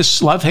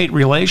 This love-hate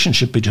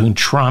relationship between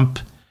Trump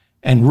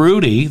and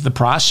Rudy, the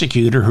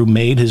prosecutor who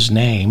made his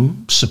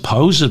name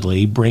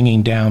supposedly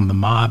bringing down the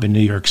mob in New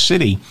York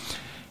City,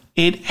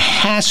 it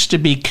has to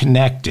be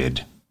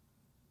connected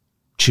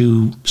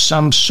to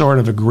some sort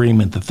of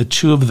agreement that the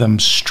two of them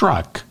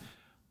struck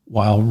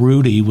while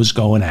Rudy was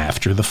going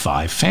after the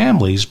five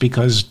families,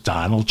 because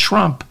Donald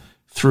Trump,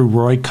 through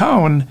Roy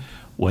Cohn,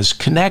 was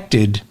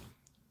connected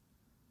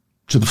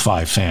to the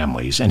five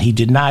families, and he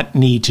did not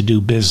need to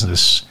do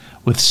business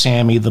with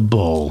Sammy the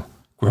Bull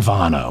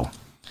Gravano.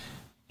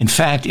 In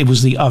fact, it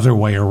was the other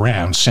way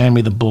around.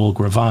 Sammy the Bull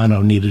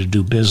Gravano needed to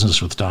do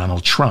business with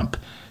Donald Trump.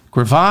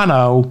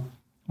 Gravano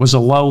was a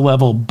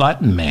low-level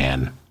button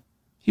man.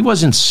 He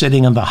wasn't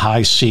sitting in the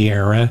High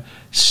Sierra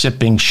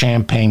sipping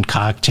champagne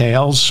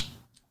cocktails.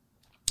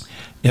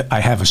 If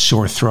I have a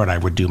sore throat, I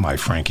would do my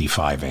Frankie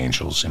Five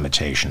Angels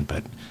imitation,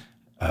 but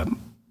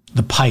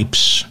the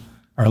pipes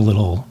are a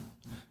little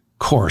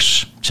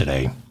coarse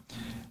today.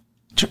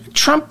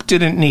 Trump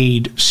didn't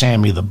need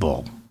Sammy the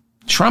Bull.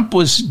 Trump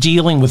was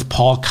dealing with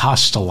Paul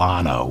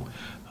Castellano,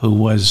 who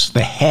was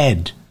the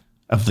head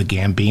of the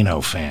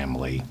Gambino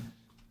family,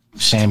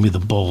 Sammy the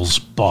Bull's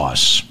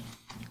boss.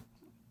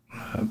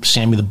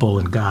 Sammy the Bull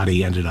and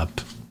Gotti ended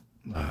up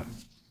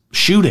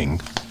shooting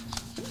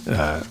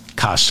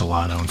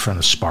Castellano in front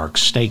of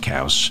Sparks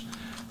Steakhouse.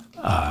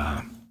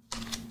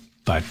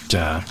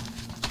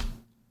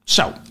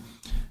 So,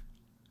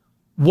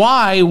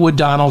 why would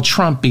Donald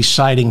Trump be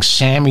citing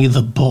Sammy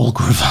the Bull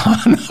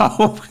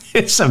Gravano?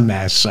 It's a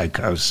mass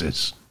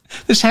psychosis.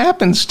 This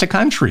happens to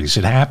countries.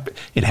 It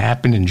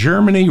happened in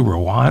Germany,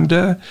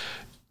 Rwanda.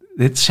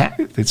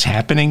 It's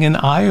happening in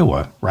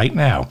Iowa right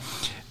now.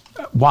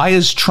 Why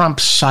is Trump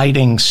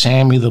citing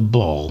Sammy the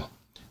Bull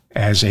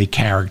as a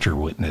character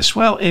witness?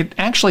 Well, it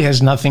actually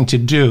has nothing to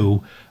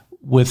do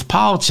with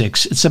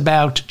politics. It's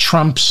about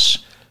Trump's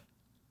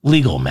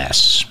legal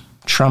mess.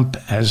 Trump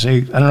has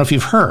I don't know if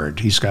you've heard,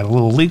 he's got a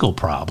little legal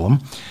problem.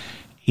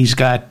 He's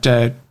got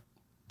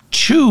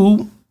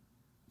two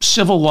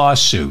civil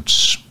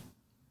lawsuits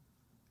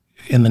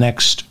in the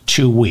next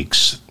 2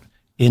 weeks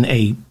in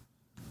a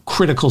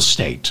critical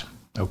state,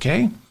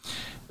 okay?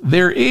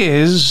 There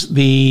is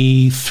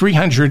the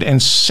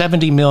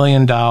 $370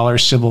 million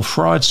civil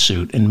fraud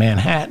suit in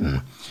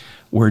Manhattan,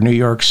 where New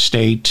York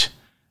State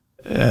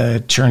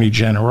Attorney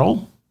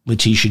General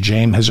Letitia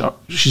James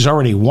she's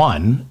already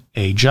won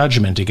a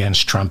judgment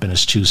against Trump and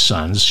his two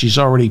sons. She's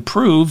already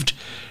proved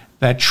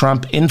that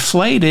Trump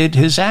inflated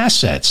his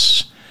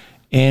assets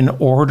in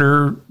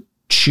order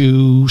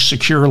to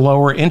secure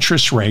lower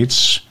interest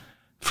rates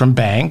from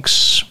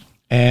banks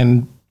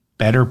and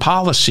better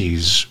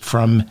policies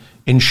from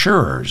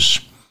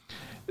insurers.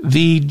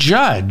 The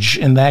judge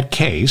in that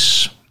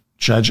case,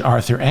 Judge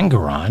Arthur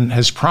Engoron,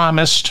 has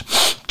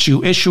promised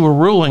to issue a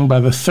ruling by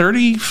the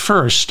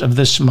 31st of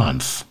this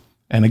month.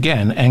 And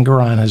again,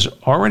 Engoron has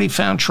already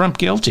found Trump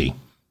guilty.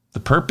 The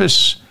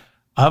purpose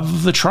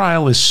of the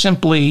trial is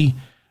simply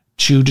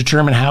to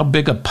determine how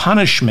big a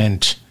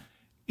punishment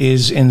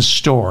is in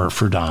store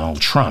for Donald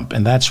Trump.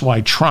 And that's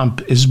why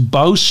Trump is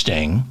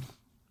boasting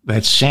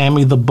that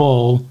Sammy the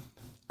Bull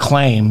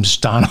claims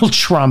Donald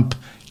Trump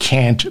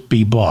can't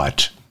be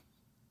bought.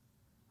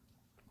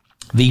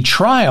 The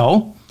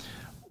trial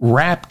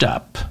wrapped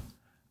up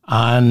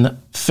on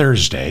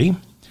Thursday,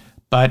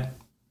 but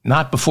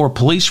not before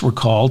police were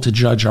called to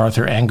Judge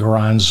Arthur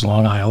Engoron's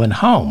Long Island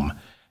home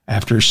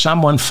after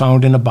someone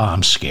phoned in a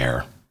bomb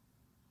scare.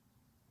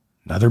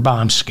 Another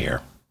bomb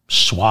scare.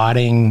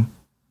 Swatting,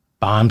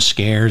 bomb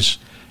scares,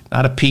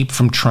 not a peep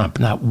from Trump.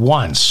 Not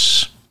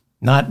once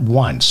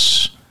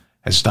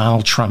has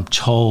Donald Trump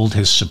told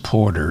his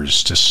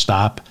supporters to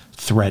stop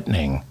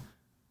threatening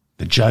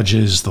the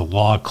judges, the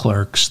law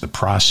clerks, the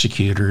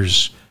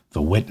prosecutors,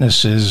 the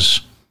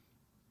witnesses.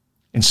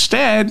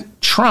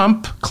 Instead,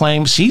 Trump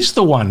claims he's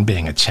the one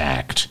being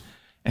attacked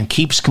and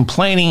keeps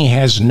complaining he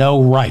has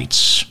no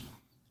rights.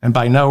 And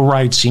by no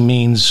rights, he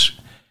means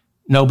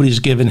nobody's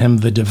given him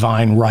the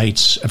divine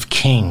rights of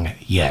king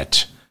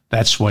yet.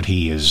 That's what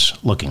he is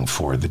looking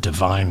for, the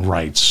divine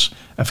rights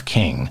of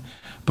king.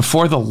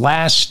 Before the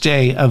last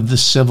day of the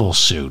civil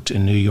suit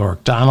in New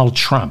York, Donald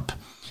Trump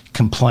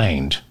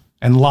complained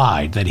and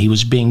lied that he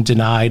was being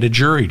denied a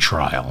jury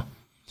trial.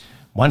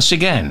 Once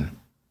again,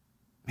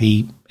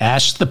 he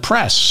asked the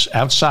press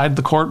outside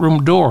the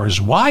courtroom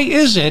doors, why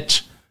is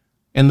it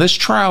in this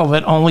trial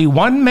that only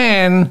one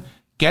man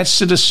gets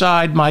to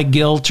decide my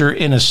guilt or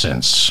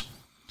innocence?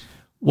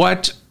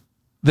 What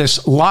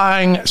this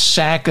lying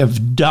sack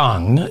of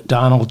dung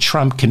Donald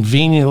Trump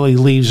conveniently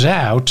leaves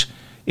out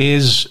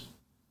is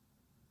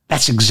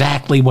that's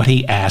exactly what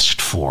he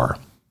asked for,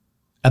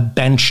 a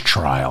bench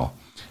trial.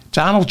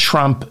 Donald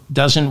Trump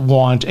doesn't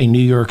want a New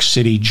York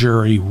City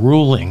jury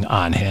ruling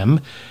on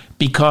him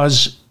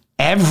because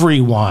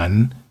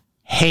everyone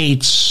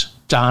hates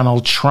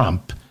Donald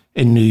Trump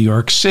in New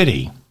York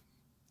City.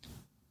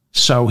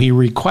 So he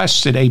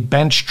requested a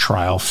bench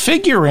trial,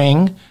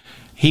 figuring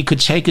he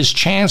could take his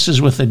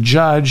chances with a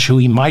judge who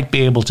he might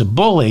be able to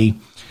bully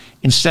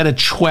instead of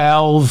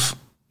 12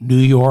 New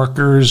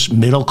Yorkers,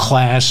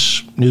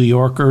 middle-class New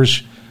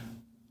Yorkers,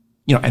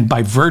 and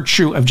by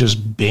virtue of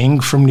just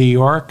being from New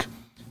York,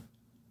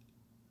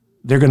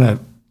 they're going to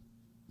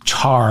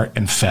tar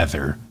and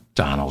feather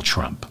Donald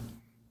Trump.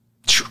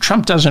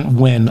 Trump doesn't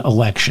win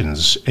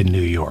elections in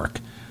New York.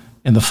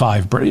 In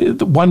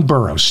the one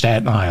borough,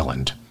 Staten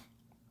Island,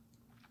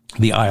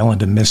 the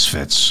island of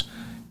misfits,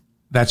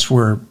 that's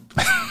where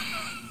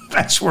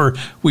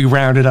we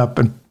rounded up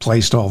and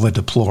placed all the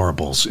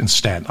deplorables in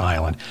Staten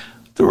Island.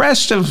 The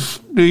rest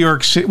of New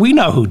York City, we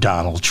know who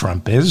Donald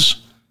Trump is.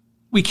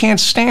 We can't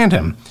stand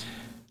him.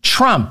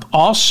 Trump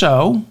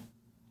also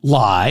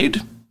lied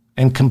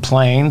and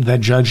complained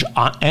that Judge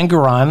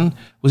Engoron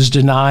was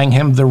denying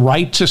him the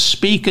right to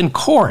speak in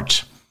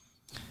court.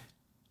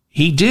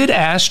 He did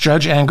ask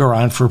Judge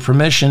Engoron for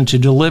permission to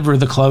deliver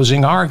the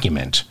closing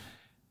argument.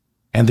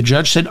 And the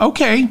judge said,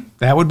 okay,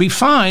 that would be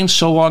fine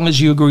so long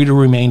as you agree to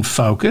remain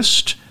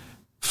focus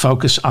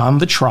on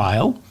the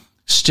trial,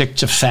 stick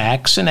to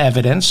facts and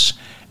evidence,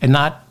 and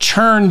not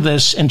turn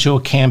this into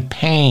a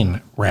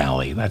campaign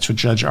rally. That's what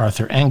Judge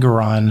Arthur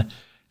Engoron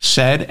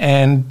said.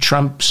 And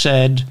Trump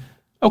said,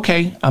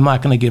 okay, I'm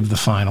not going to give the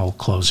final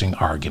closing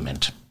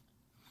argument.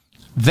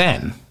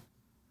 Then,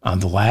 on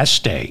the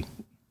last day,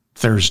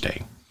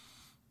 Thursday,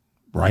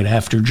 right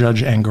after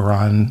Judge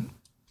Engoron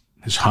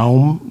is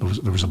home,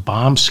 there was a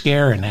bomb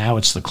scare, and now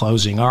it's the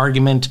closing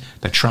argument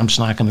that Trump's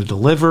not going to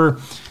deliver.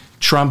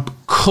 Trump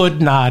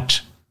could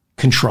not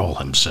control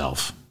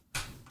himself,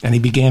 and he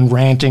began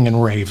ranting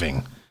and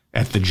raving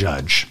at the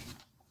judge.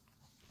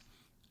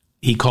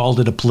 He called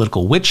it a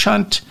political witch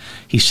hunt.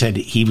 He said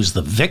he was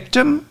the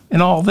victim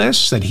in all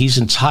this, that he's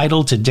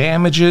entitled to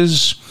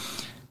damages.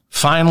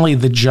 Finally,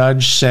 the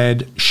judge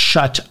said,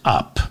 shut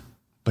up.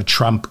 But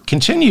Trump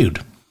continued.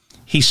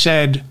 He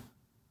said,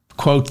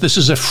 quote, this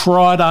is a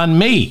fraud on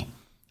me.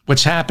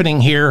 What's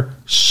happening here,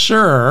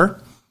 sir,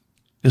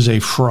 is a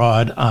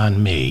fraud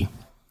on me.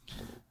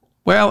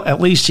 Well, at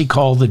least he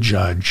called the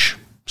judge,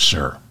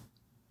 sir.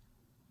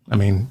 I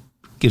mean,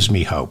 gives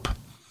me hope.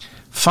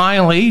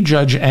 Finally,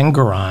 Judge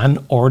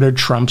Engoron ordered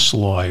Trump's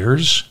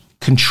lawyers,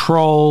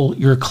 control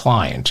your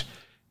client.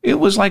 It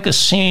was like a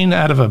scene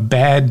out of a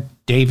bad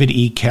David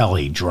E.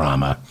 Kelly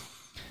drama,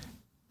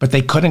 but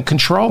they couldn't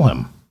control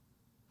him.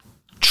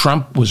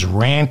 Trump was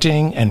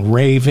ranting and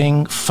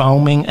raving,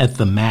 foaming at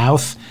the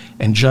mouth,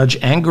 and Judge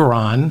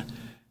Engoron,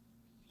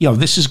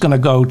 this is going to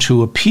go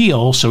to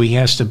appeal, so he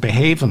has to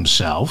behave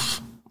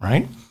himself,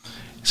 right?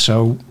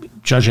 So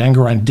Judge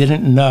Engoron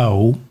didn't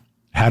know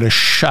how to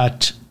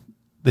shut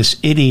this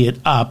idiot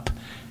up,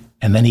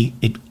 and then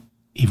he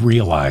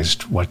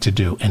realized what to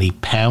do, and he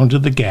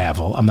pounded the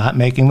gavel. I'm not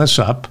making this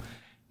up,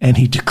 and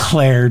he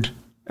declared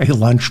a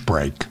lunch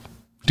break.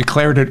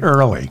 Declared it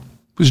early.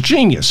 It was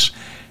genius.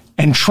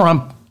 And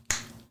Trump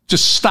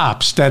just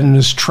stops dead in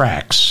his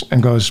tracks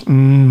and goes,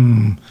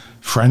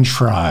 French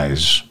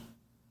fries.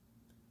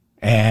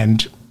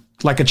 And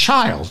like a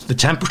child, the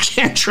temper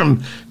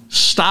tantrum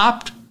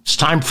stopped. It's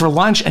time for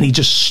lunch, and he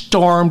just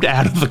stormed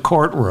out of the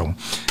courtroom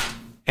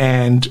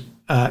and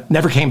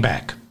never came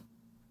back.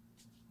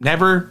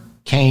 Never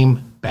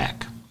came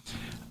back.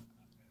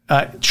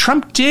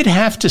 Trump did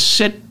have to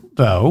sit,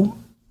 though,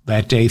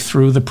 that day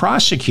through the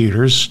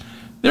prosecutors,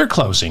 their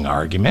closing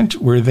argument,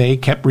 where they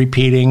kept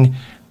repeating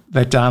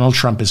that Donald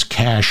Trump is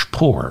cash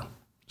poor,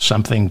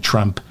 something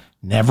Trump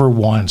never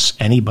wants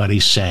anybody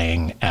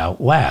saying out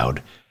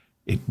loud.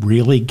 It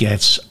really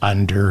gets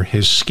under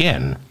his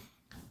skin,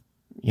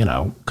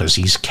 because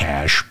he's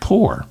cash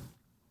poor.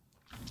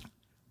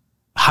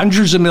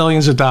 Hundreds of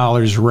millions of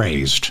dollars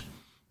raised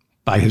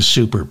by his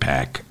super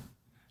PAC.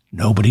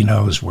 Nobody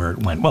knows where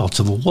it went. Well,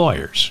 to the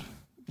lawyers.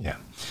 Yeah.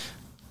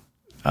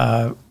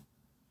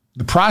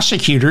 The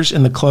prosecutors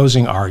in the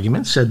closing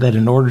argument said that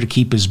in order to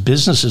keep his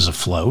businesses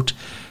afloat,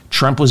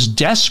 Trump was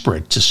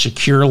desperate to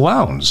secure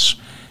loans,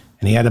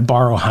 and he had to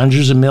borrow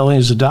hundreds of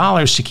millions of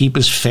dollars to keep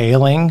his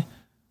failing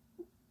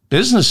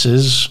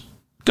businesses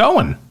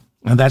going.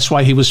 And that's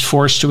why he was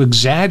forced to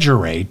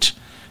exaggerate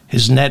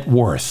his net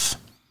worth.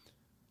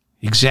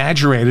 He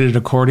exaggerated it,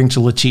 according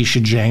to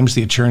Letitia James,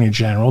 the Attorney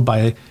General,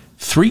 by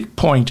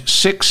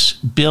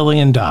 $3.6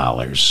 billion.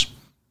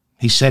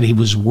 He said he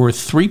was worth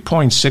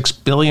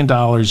 $3.6 billion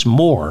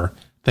more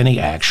than he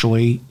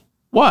actually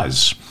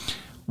was.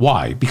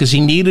 Why? Because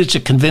he needed to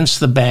convince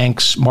the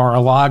banks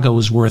Mar-a-Lago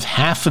was worth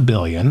 $500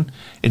 million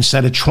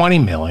instead of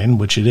 $20 million,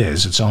 which it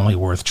is. It's only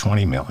worth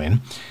 $20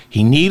 million.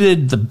 He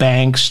needed the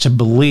banks to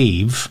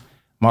believe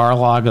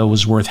Mar-a-Lago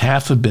was worth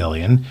 $500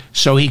 million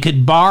so he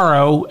could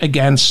borrow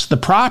against the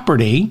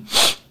property.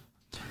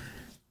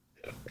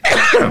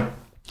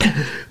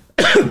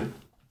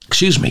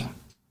 Excuse me.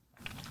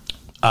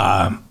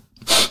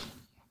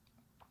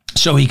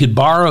 So he could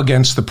borrow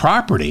against the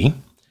property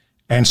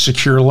and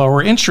secure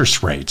lower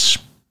interest rates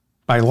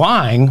by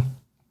lying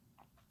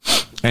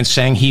and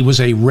saying he was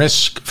a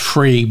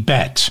risk-free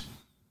bet,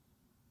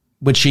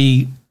 which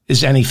he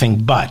is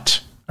anything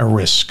but a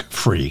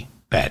risk-free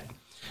bet.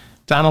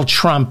 Donald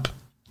Trump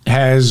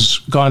has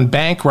gone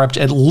bankrupt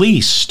at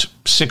least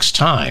 6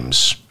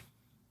 times.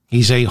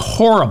 He's a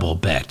horrible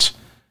bet.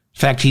 In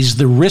fact, he's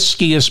the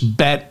riskiest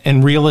bet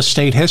in real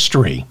estate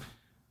history.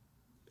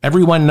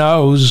 Everyone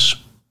knows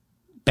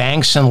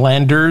banks and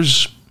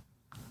lenders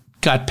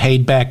got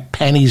paid back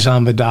pennies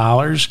on the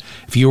dollars.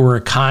 If you were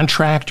a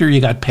contractor,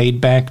 you got paid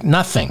back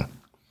nothing.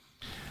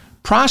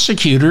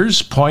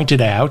 Prosecutors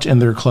pointed out in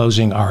their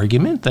closing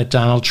argument that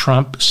Donald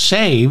Trump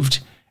saved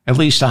at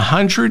least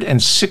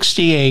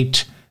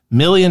 $168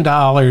 million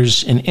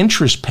in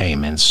interest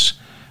payments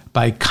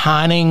by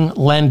conning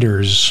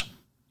lenders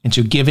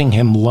into giving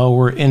him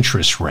lower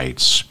interest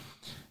rates.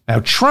 Now,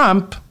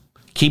 Trump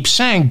keeps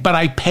saying, but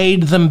I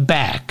paid them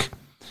back.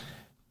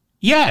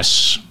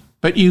 Yes,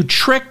 but you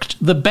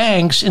tricked the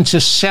banks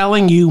into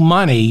selling you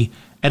money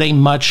at a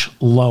much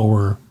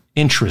lower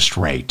interest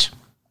rate.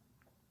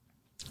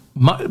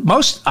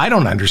 I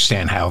don't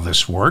understand how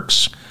this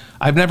works.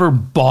 I've never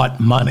bought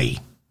money,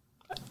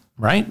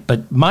 right?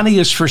 But money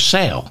is for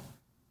sale.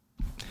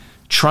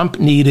 Trump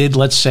needed,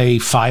 let's say,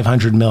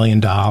 $500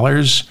 million.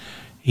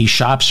 He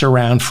shops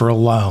around for a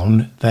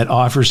loan that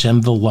offers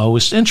him the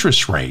lowest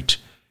interest rate.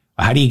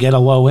 How do you get a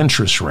low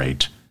interest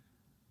rate?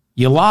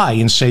 You lie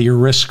and say you're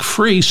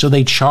risk-free, so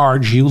they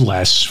charge you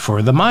less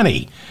for the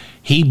money.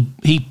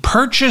 He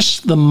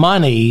purchased the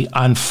money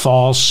on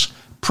false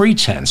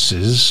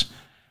pretenses.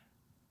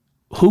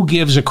 Who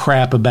gives a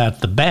crap about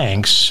the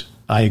banks?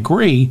 I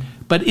agree,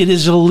 but it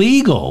is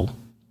illegal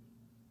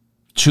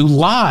to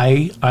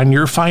lie on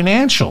your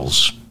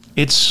financials.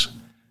 It's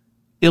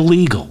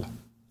illegal.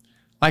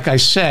 Like I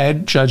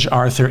said, Judge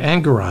Arthur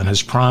Engoron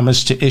has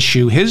promised to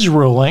issue his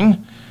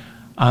ruling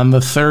on the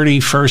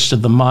 31st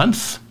of the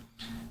month.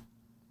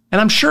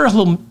 And I'm sure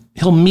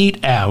he'll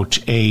mete out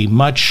a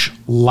much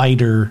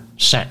lighter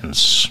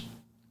sentence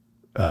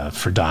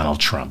for Donald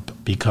Trump,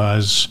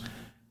 because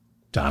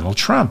Donald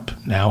Trump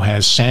now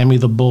has Sammy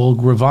the Bull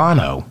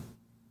Gravano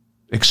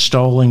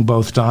extolling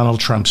both Donald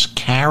Trump's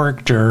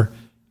character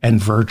and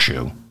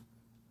virtue.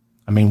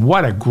 I mean,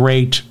 what a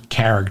great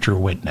character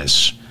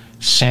witness,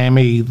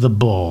 Sammy the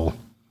Bull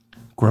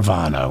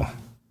Gravano.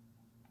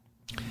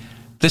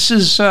 This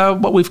is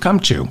what we've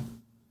come to.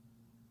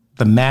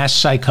 The mass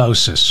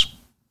psychosis.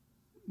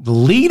 The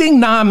leading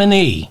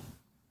nominee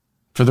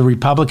for the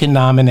Republican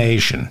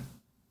nomination,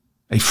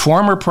 a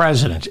former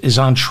president, is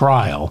on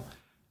trial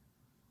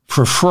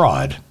for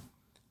fraud,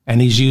 and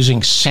he's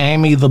using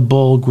Sammy the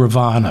Bull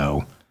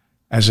Gravano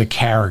as a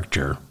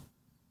character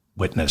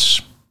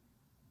witness.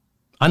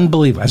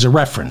 Unbelievable, as a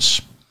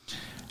reference.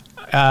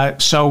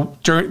 So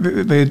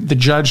the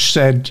judge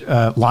said,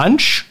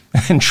 lunch,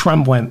 and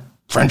Trump went,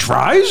 French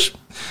fries,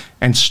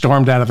 and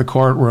stormed out of the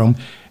courtroom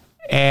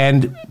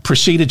and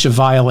proceeded to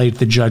violate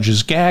the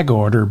judge's gag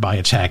order by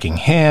attacking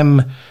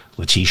him,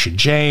 Letitia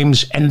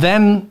James, and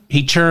then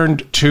he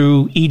turned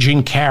to E.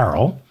 Jean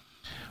Carroll,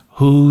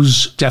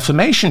 whose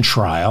defamation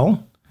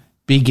trial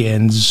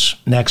begins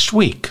next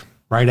week,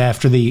 right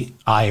after the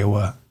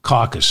Iowa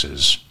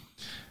caucuses.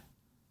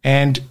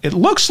 And it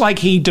looks like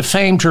he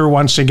defamed her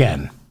once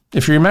again.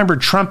 If you remember,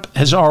 Trump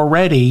has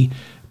already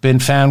been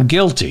found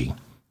guilty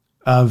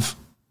of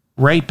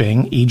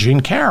raping E.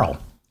 Jean Carroll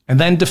and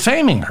then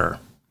defaming her.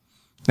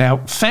 Now,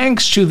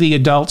 thanks to the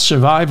Adult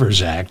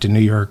Survivors Act in New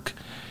York,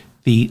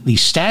 the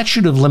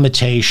statute of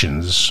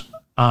limitations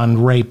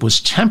on rape was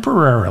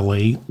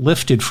temporarily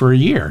lifted for a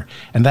year,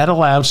 and that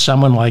allowed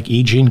someone like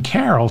E. Jean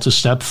Carroll to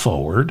step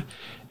forward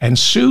and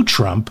sue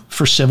Trump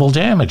for civil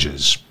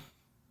damages.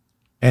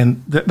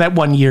 And that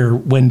 1 year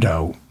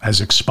window has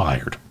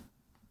expired.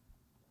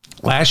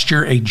 Last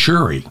year, a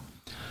jury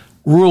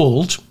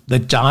ruled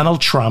that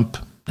Donald Trump,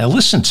 now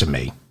listen to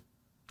me,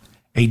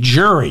 a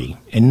jury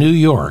in New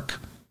York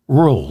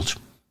ruled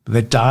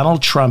that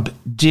Donald Trump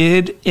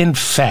did, in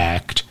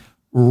fact,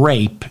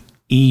 rape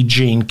E.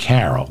 Jean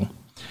Carroll,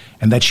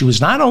 and that she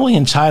was not only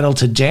entitled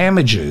to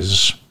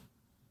damages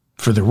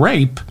for the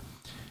rape,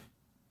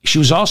 she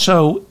was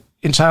also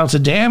entitled to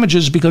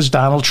damages because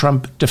Donald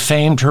Trump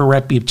defamed her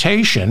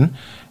reputation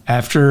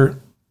after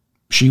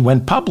she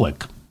went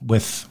public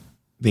with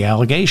the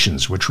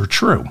allegations, which were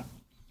true.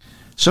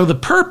 So the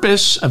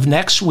purpose of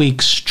next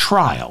week's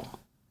trial,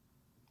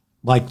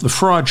 like the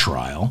fraud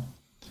trial,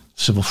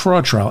 civil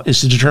fraud trial,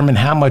 is to determine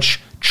how much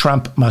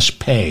Trump must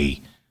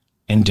pay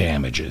in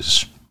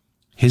damages.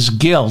 His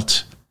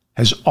guilt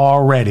has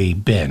already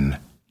been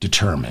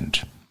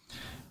determined.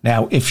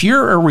 Now, if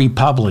you're a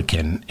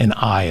Republican in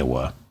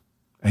Iowa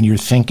and you're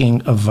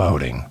thinking of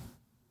voting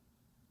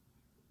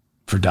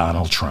for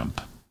Donald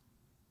Trump,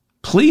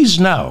 please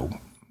know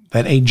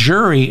that a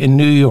jury in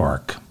New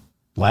York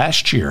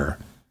last year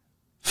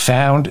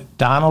found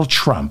Donald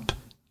Trump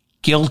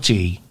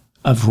guilty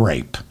of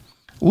rape.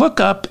 Look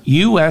up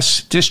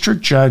U.S.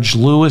 District Judge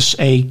Lewis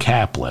A.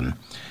 Kaplan.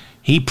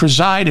 He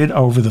presided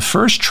over the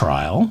first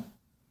trial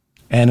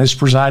and is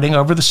presiding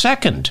over the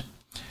second.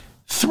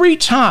 3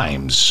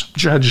 times,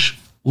 Judge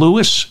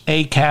Lewis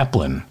A.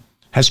 Kaplan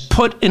has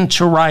put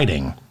into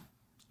writing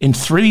in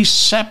 3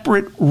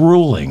 separate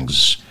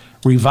rulings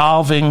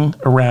revolving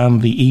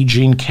around the E.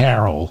 Jean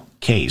Carroll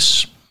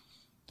case.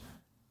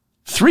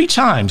 3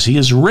 times he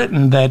has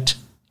written that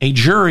a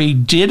jury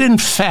did in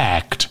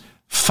fact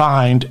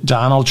find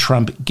Donald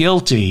Trump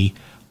guilty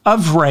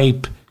of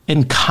rape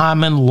in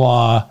common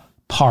law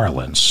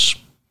parlance.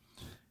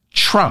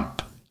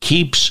 Trump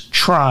keeps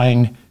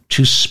trying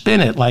to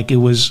spin it like it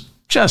was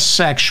just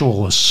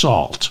sexual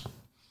assault,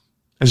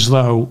 as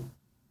though,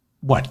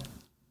 what,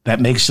 that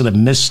makes it a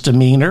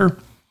misdemeanor?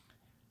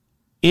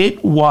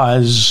 It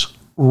was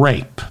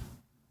rape.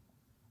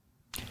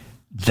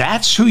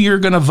 That's who you're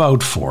going to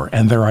vote for.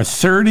 And there are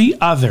 30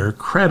 other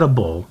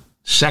credible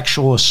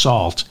sexual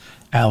assault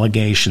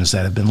allegations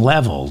that have been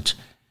leveled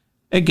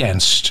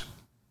against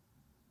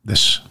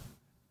this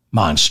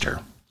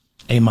monster,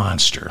 a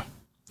monster.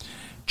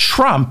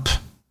 Trump,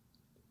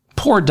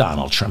 poor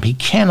Donald Trump, he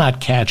cannot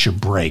catch a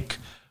break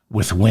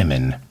with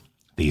women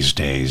these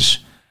days.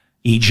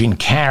 E. Jean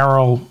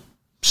Carroll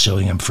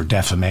suing him for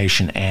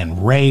defamation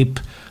and rape.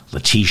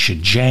 Letitia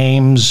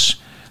James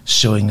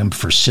suing him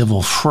for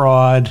civil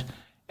fraud.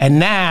 And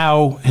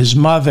now his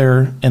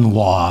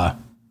mother-in-law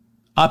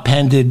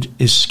upended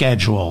his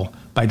schedule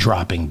by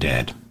dropping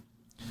dead.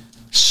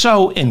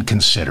 So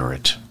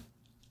inconsiderate.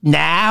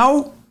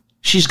 Now?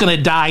 She's going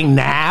to die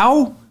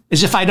now?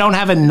 As if I don't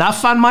have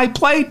enough on my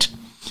plate?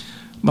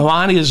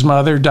 Melania's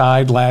mother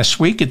died last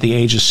week at the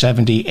age of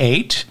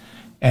 78,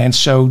 and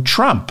so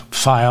Trump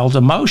filed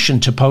a motion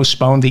to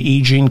postpone the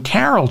E. Jean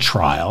Carroll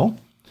trial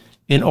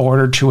in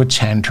order to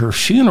attend her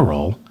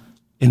funeral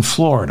in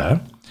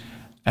Florida,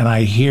 and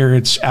I hear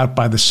it's out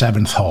by the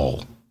 7th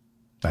hole.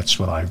 That's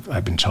what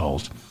I've been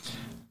told.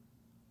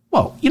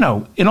 Well, you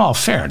know, in all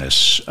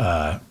fairness,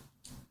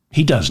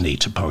 he does need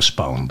to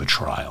postpone the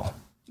trial.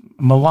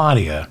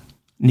 Melania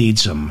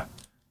needs him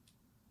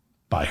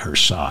by her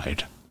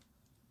side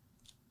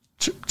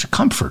to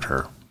comfort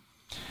her.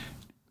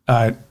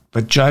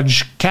 But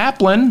Judge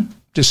Kaplan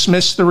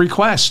dismissed the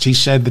request. He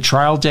said the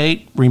trial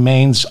date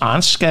remains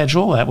on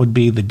schedule. That would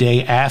be the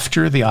day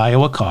after the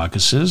Iowa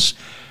caucuses.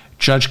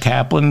 Judge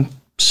Kaplan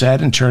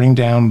said in turning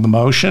down the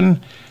motion,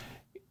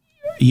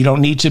 you don't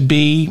need to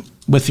be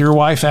with your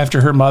wife after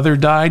her mother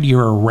died.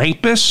 You're a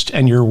rapist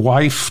and your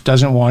wife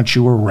doesn't want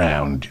you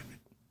around.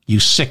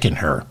 You sicken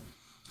her.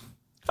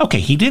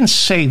 Okay, he didn't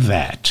say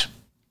that,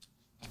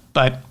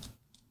 but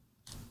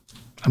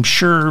I'm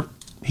sure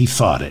he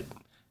thought it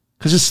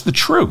because it's the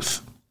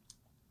truth.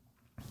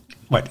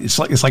 What, it's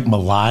like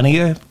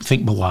Melania. I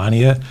think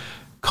Melania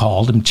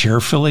called him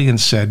tearfully and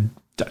said,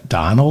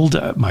 Donald,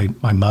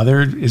 my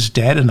mother is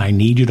dead and I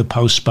need you to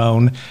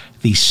postpone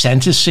the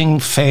sentencing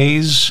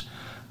phase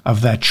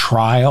of that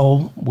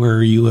trial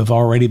where you have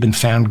already been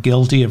found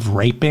guilty of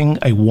raping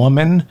a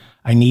woman.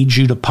 I need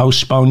you to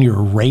postpone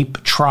your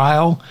rape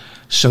trial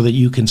so that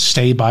you can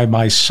stay by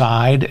my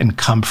side and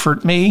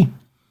comfort me.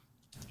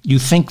 You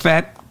think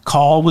that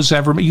call was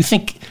ever made? You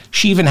think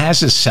she even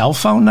has his cell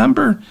phone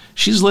number?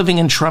 She's living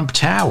in Trump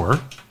Tower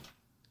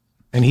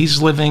and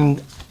he's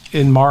living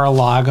in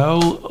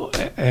Mar-a-Lago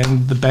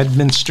and the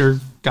Bedminster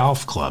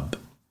Golf Club.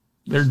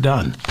 They're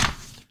done.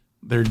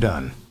 They're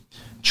done.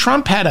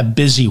 Trump had a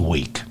busy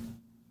week.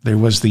 There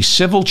was the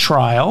civil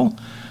trial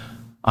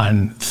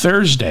on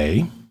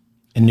Thursday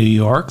in New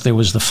York. There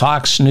was the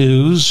Fox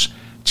News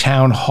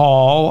town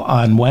hall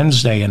on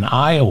Wednesday in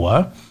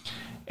Iowa.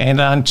 And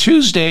on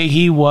Tuesday,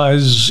 he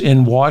was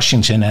in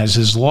Washington as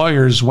his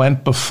lawyers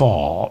went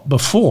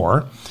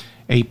before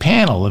a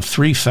panel of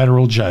 3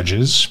 federal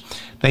judges.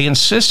 They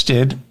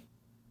insisted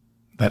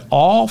that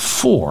all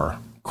 4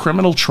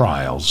 criminal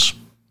trials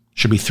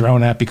should be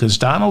thrown out because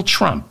Donald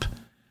Trump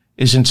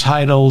is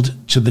entitled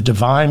to the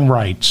divine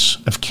rights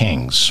of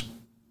kings.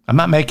 I'm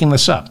not making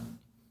this up.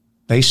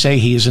 They say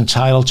he is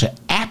entitled to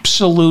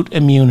absolute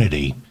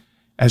immunity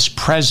as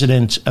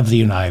president of the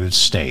United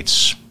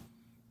States.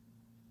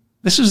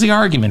 This is the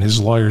argument his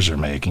lawyers are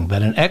making,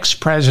 that an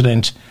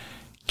ex-president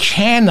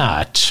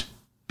cannot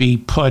be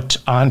put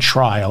on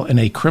trial in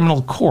a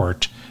criminal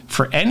court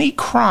for any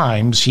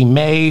crimes he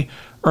may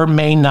or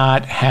may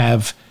not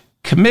have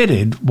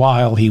committed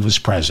while he was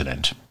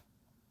president.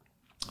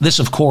 This,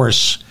 of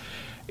course,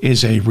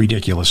 is a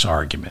ridiculous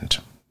argument,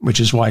 which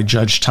is why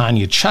Judge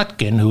Tanya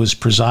Chutkan, who is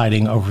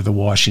presiding over the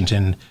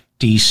Washington,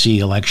 D.C.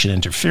 election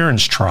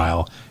interference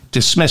trial,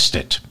 dismissed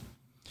it.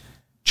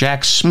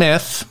 Jack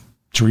Smith,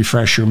 to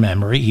refresh your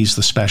memory, he's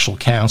the special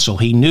counsel.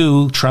 He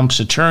knew Trump's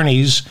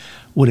attorneys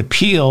would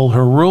appeal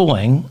her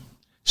ruling,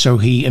 so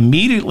he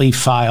immediately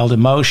filed a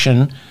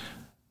motion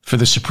for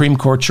the Supreme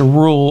Court to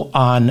rule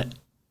on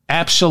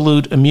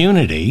absolute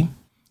immunity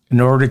in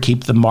order to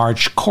keep the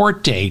March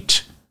court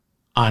date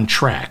on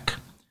track.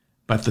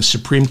 But the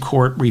Supreme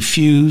Court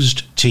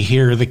refused to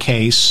hear the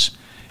case,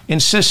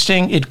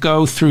 insisting it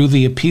go through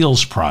the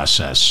appeals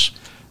process.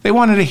 They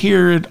wanted to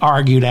hear it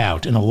argued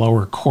out in a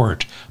lower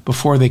court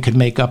before they could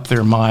make up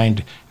their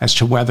mind as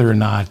to whether or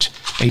not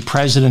a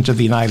president of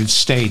the United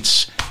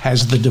States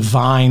has the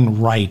divine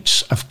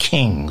rights of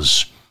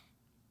kings.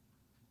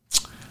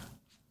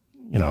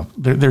 You know,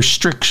 they're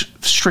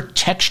strict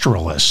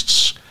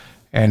textualists,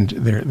 and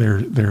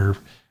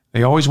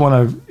they always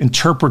want to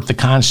interpret the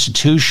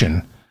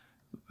Constitution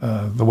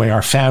the way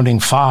our founding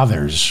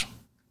fathers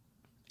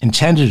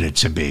intended it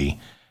to be.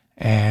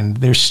 And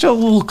they're still a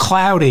little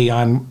cloudy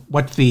on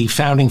what the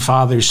founding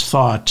fathers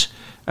thought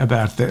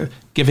about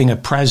giving a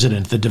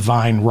president the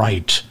divine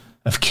right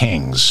of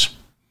kings.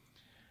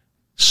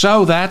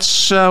 So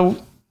that's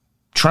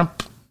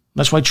Trump.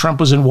 That's why Trump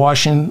was in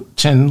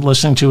Washington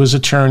listening to his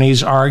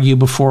attorneys argue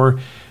before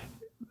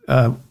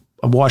a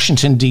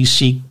Washington,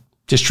 D.C.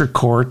 District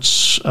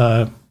Court's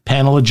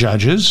panel of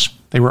judges.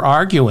 They were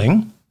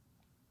arguing.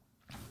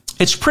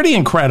 It's pretty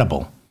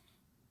incredible.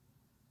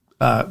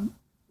 I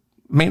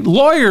mean,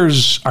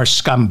 lawyers are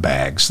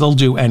scumbags. They'll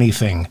do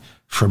anything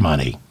for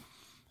money.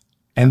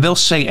 And they'll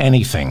say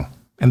anything.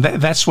 And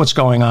that's what's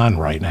going on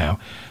right now.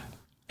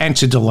 And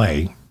to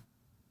delay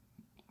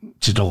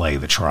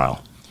the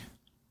trial.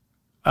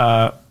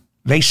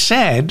 They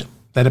said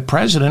that a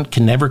president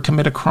can never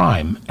commit a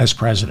crime as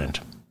president.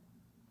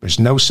 There's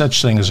no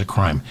such thing as a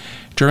crime.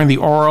 During the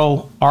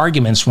oral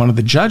arguments, one of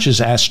the judges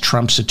asked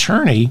Trump's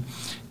attorney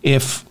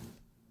if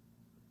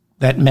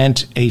that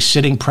meant a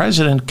sitting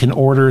president can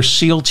order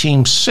SEAL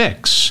Team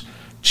 6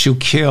 to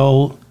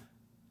kill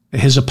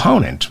his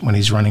opponent when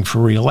he's running for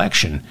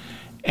re-election.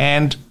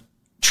 And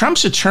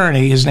Trump's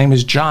attorney, his name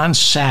is John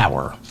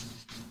Sauer.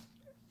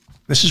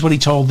 This is what he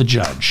told the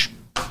judge.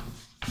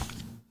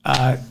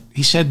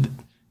 He said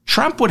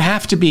Trump would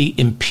have to be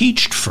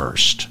impeached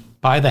first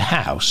by the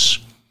House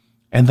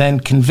and then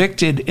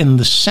convicted in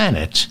the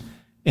Senate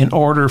in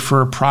order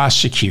for a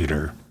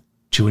prosecutor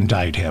to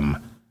indict him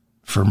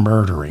for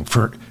murdering,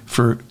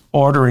 for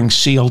ordering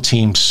SEAL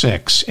Team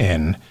 6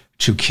 in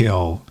to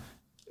kill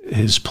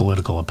his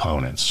political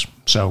opponents.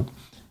 So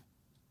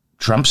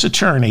Trump's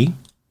attorney,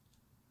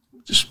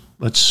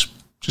 let's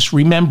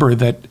remember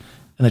that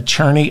an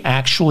attorney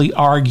actually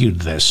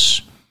argued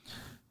this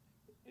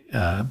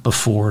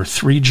before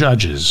 3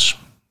 judges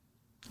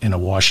in a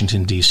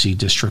Washington, D.C.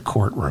 district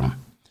courtroom,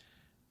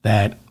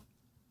 that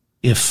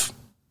if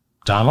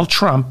Donald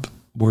Trump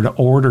were to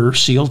order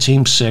SEAL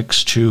Team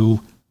 6 to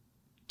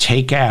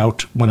take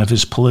out one of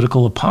his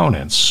political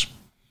opponents,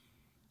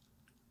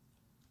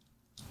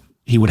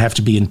 he would have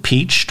to be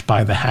impeached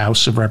by the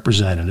House of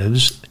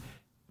Representatives,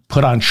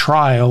 put on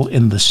trial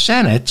in the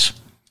Senate,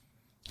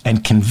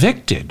 and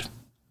convicted.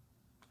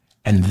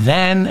 And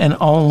then and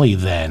only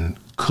then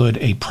could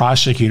a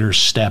prosecutor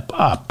step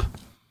up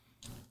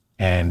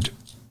and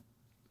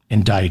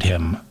indict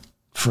him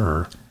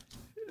for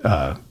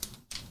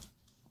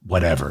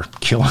whatever,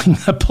 killing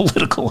a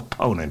political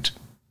opponent.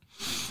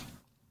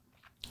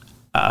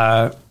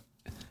 I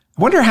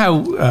wonder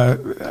how,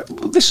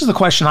 this is the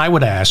question I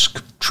would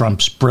ask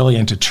Trump's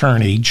brilliant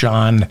attorney,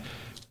 John,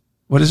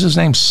 what is his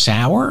name,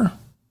 Sauer?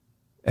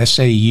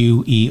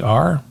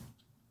 S-A-U-E-R?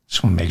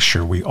 Just want to make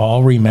sure we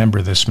all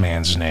remember this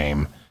man's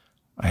name.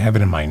 I have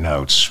it in my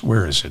notes.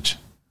 Where is it?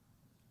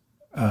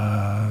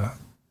 I'm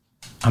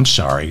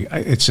sorry.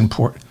 It's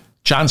important.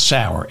 John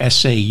Sauer,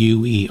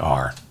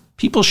 S-A-U-E-R.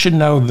 People should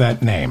know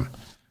that name.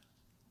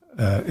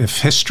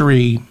 If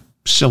history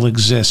still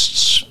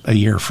exists a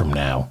year from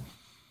now,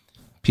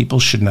 people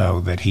should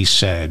know that he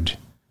said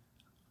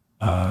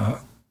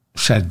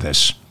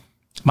this.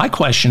 My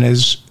question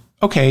is,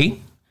 okay,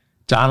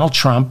 Donald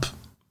Trump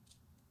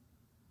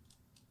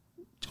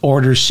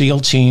orders SEAL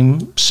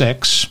Team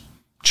 6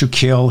 to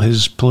kill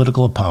his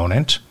political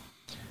opponent,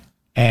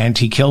 and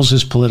he kills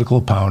his political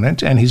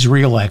opponent, and he's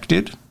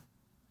reelected,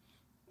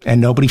 and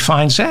nobody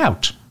finds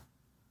out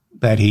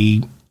that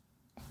he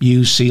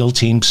used SEAL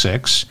Team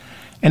 6.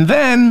 And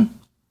then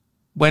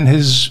when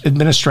his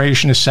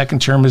administration, his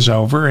second term is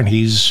over, and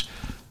he's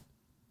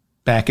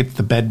back at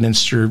the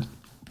Bedminster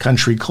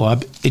Country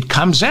Club, it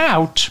comes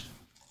out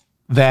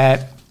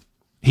that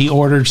he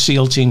ordered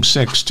SEAL Team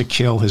 6 to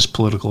kill his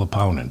political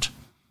opponent.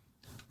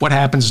 What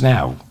happens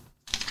now?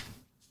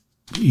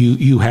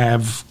 You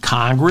have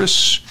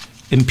Congress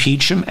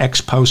impeach him ex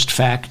post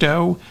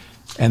facto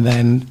and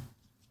then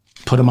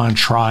put him on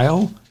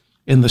trial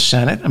in the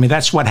Senate. I mean,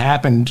 that's what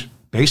happened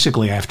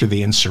basically after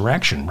the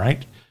insurrection,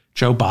 right?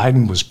 Joe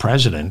Biden was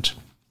president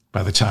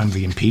by the time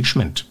the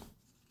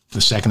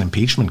second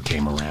impeachment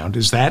came around.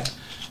 Is that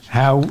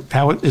how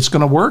it's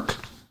going to work?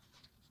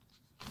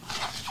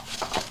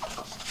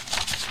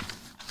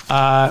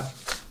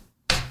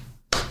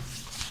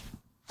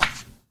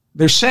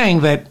 They're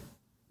saying that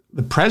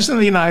the President of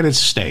the United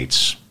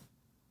States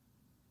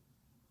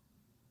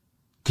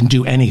can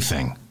do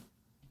anything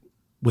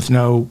with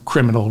no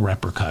criminal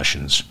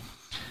repercussions.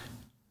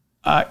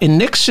 In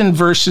Nixon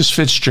versus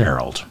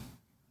Fitzgerald,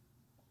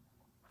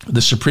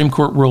 the Supreme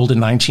Court ruled in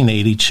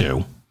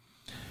 1982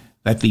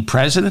 that the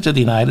President of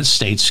the United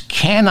States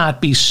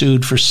cannot be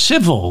sued for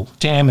civil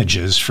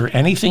damages for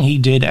anything he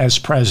did as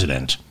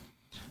president,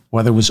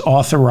 whether it was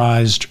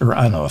authorized or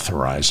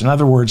unauthorized. In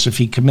other words, if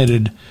he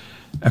committed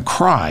a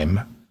crime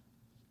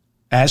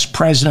as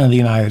President of the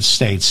United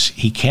States,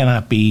 he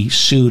cannot be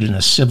sued in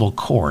a civil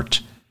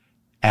court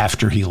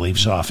after he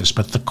leaves office.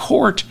 But the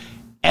court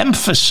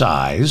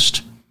emphasized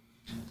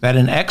that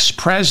an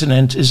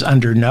ex-president is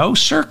under no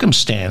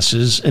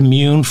circumstances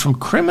immune from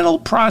criminal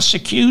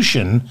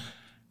prosecution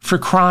for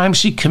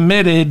crimes he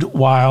committed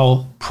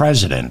while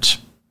president.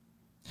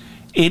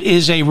 It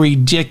is a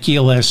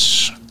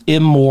ridiculous,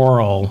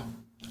 immoral,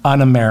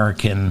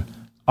 un-American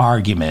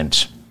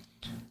argument.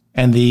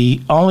 And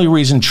the only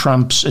reason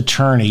Trump's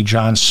attorney,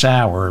 John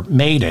Sauer,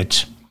 made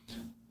it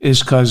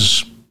is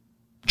because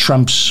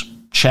Trump's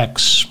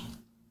checks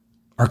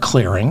are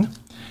clearing.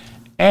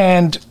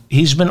 And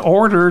he's been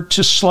ordered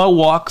to slow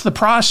walk the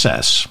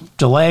process.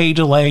 Delay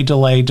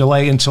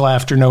until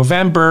after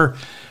November,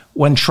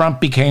 when Trump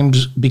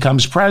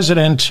becomes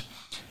president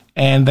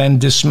and then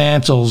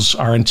dismantles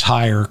our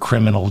entire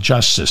criminal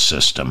justice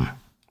system.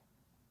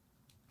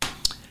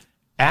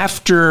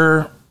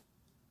 After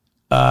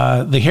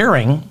the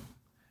hearing,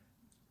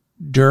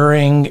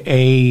 during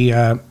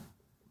a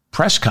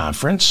press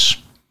conference,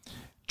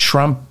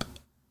 Trump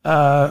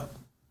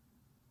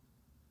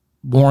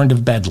warned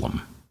of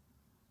bedlam.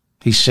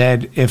 He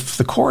said, if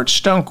the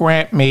courts don't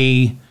grant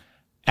me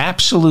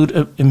absolute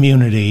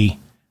immunity,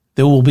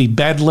 there will be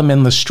bedlam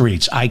in the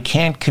streets. I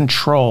can't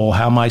control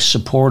how my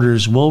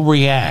supporters will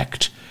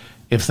react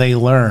if they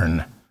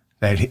learn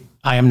that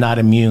I am not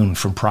immune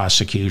from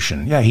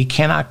prosecution. Yeah, he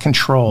cannot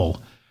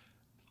control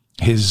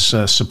his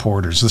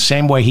supporters. The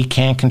same way he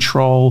can't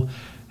control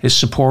his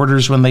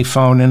supporters when they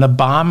phone in a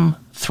bomb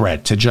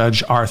threat to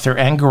Judge Arthur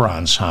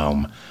Engoron's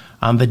home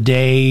on the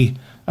day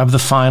of the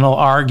final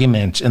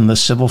argument in the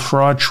civil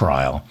fraud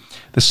trial.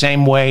 The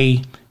same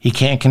way he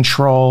can't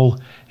control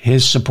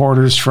his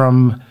supporters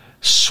from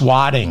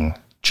swatting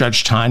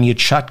Judge Tanya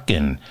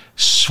Chutkan,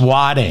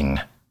 swatting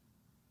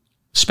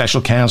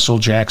Special Counsel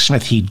Jack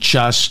Smith. He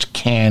just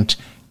can't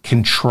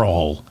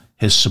control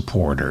his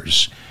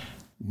supporters.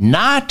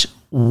 Not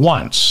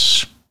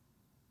once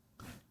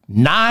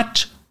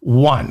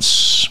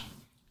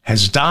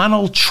has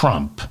Donald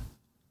Trump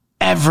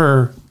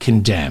ever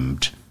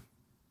condemned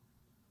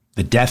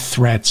the death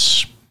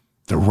threats,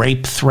 the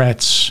rape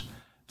threats,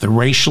 the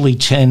racially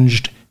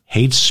tinged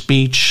hate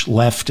speech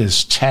left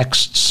as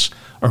texts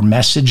or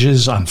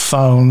messages on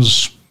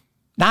phones.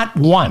 Not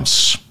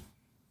once.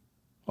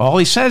 All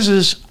he says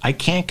is, I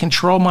can't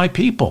control my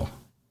people.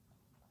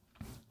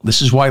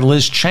 This is why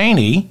Liz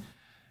Cheney,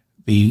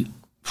 the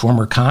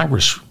former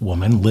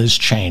Congresswoman Liz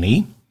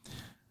Cheney,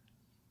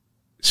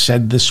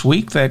 said this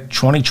week that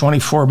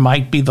 2024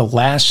 might be the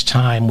last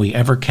time we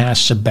ever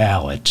cast a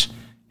ballot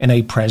in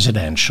a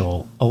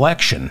presidential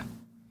election.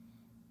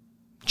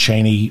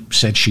 Cheney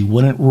said she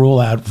wouldn't rule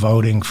out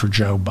voting for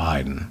Joe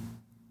Biden.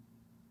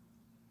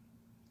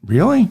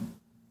 Really?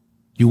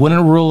 You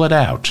wouldn't rule it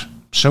out?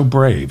 So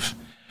brave.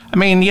 I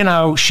mean, you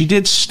know, she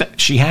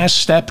has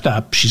stepped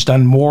up. She's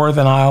done more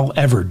than I'll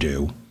ever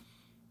do.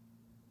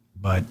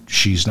 But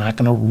she's not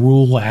going to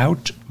rule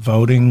out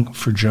voting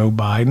for Joe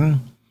Biden.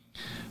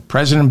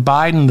 President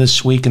Biden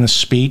this week in a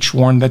speech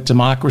warned that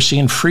democracy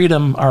and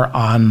freedom are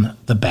on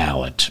the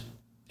ballot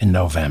in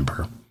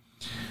November.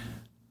 It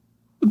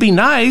would be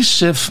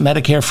nice if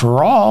Medicare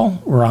for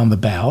all were on the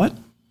ballot.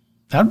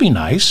 That would be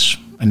nice.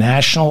 A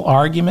national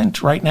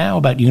argument right now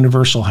about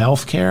universal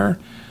health care,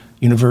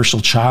 universal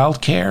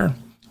child care,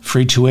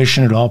 free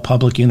tuition at all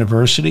public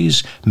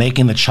universities,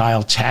 making the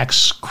child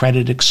tax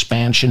credit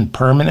expansion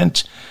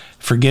permanent,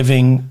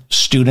 forgiving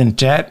student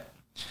debt,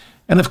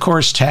 and of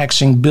course,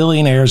 taxing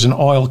billionaires and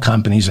oil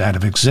companies out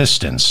of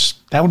existence.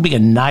 That would be a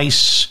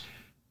nice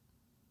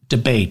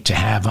debate to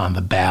have on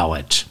the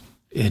ballot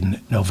in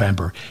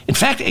November. In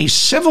fact, a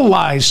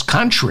civilized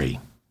country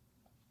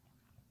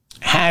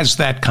has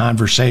that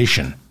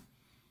conversation,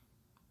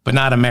 but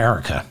not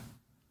America.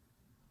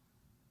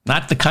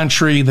 Not the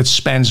country that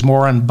spends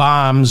more on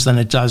bombs than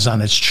it does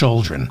on its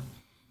children.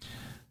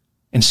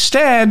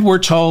 Instead, we're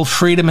told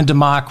freedom and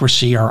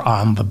democracy are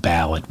on the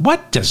ballot.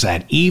 What does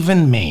that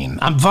even mean?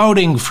 I'm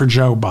voting for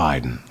Joe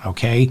Biden,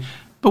 okay?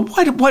 But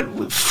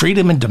what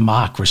freedom and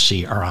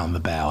democracy are on the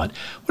ballot?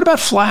 What about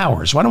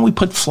flowers? Why don't we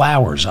put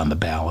flowers on the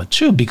ballot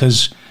too?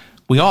 Because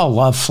we all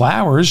love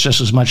flowers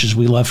just as much as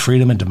we love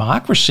freedom and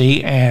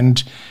democracy.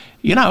 And,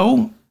 you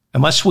know,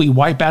 unless we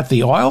wipe out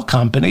the oil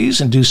companies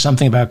and do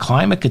something about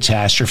climate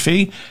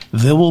catastrophe,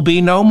 there will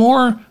be no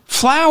more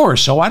flowers.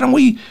 So why don't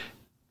we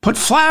put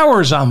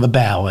flowers on the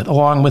ballot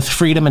along with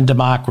freedom and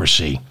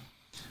democracy?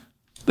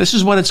 This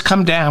is what it's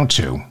come down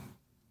to.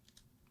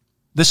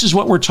 This is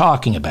what we're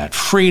talking about.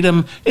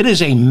 Freedom. It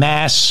is a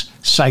mass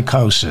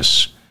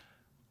psychosis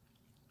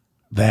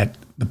that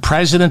the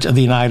President of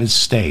the United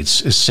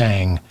States is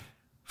saying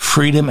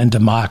freedom and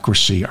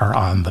democracy are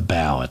on the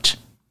ballot.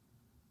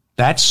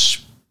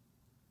 That's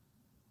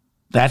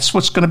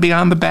what's going to be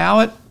on the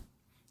ballot?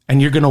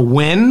 And you're going to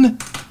win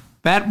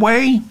that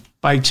way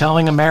by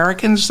telling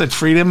Americans that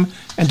freedom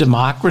and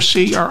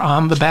democracy are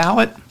on the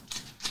ballot?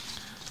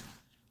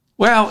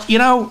 Well, you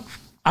know,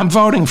 I'm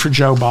voting for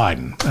Joe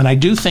Biden, and I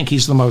do think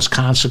he's the most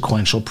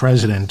consequential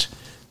president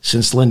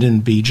since Lyndon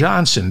B.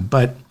 Johnson,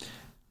 but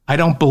I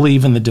don't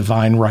believe in the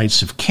divine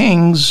rights of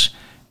kings,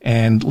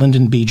 and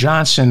Lyndon B.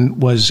 Johnson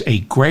was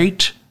a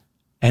great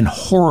and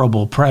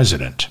horrible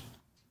president.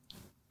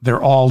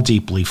 They're all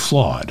deeply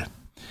flawed.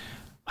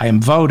 I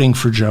am voting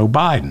for Joe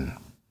Biden.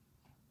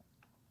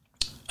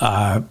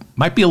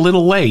 might be a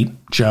little late,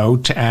 Joe,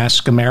 to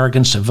ask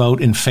Americans to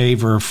vote in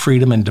favor of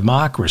freedom and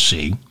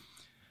democracy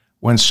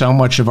when so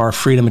much of our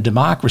freedom and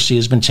democracy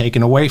has been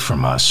taken away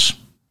from us.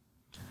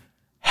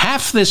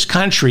 Half this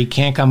country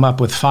can't come up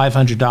with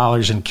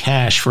 $500 in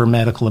cash for a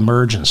medical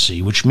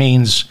emergency, which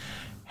means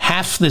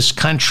half this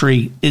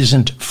country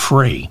isn't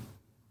free.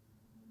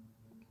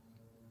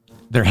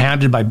 They're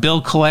hounded by bill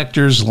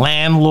collectors,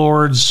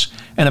 landlords,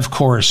 and of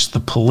course,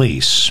 the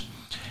police.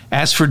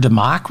 As for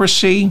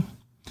democracy,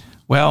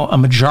 well, a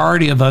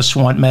majority of us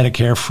want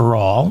Medicare for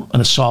all,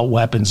 an assault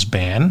weapons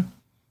ban,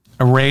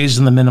 a raise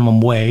in the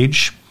minimum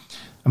wage.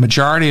 A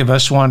majority of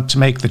us want to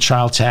make the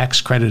child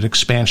tax credit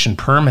expansion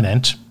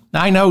permanent.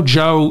 Now, I know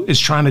Joe is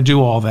trying to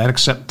do all that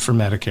except for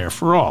Medicare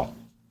for all.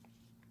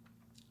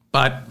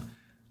 But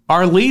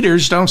our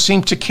leaders don't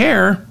seem to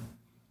care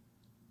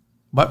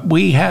what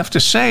we have to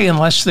say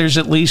unless there's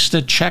at least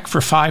a check for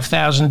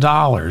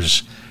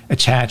 $5,000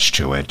 attached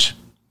to it.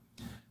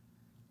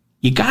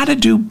 You got to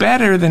do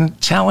better than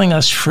telling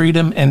us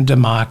freedom and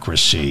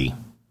democracy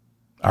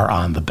are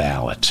on the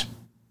ballot.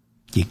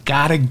 You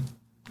got to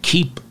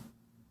keep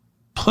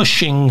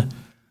pushing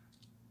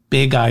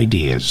big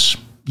ideas.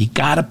 You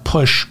got to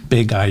push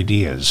big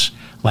ideas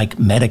like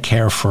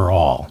Medicare for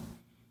all.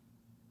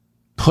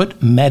 Put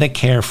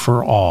Medicare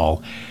for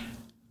all.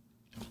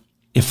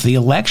 If the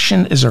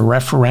election is a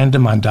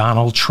referendum on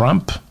Donald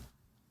Trump,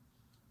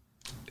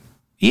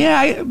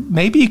 yeah,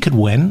 maybe you could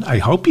win. I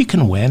hope you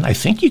can win. I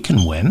think you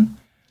can win.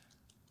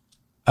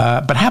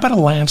 But how about a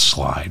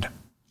landslide?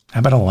 How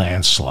about a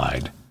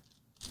landslide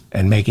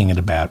and making it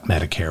about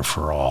Medicare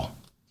for all?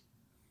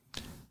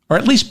 Or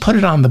at least put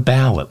it on the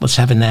ballot. Let's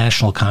have a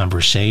national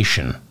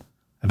conversation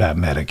about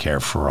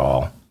Medicare for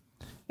all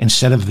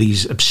instead of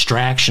these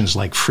abstractions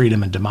like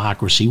freedom and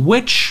democracy,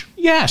 which,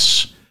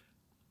 yes,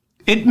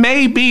 it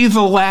may be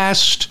the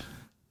last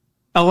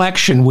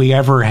election we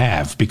ever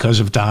have because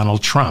of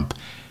Donald Trump.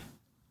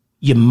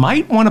 You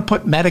might want to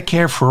put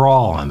Medicare for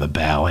all on the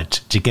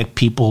ballot to get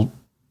people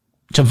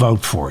to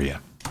vote for you.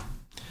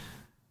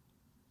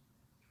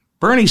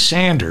 Bernie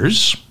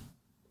Sanders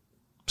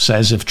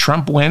says if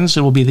Trump wins,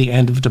 it will be the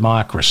end of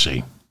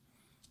democracy.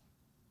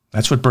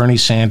 That's what Bernie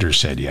Sanders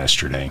said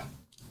yesterday.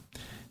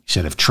 He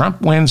said if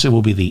Trump wins, it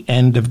will be the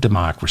end of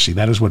democracy.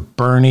 That is what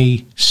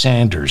Bernie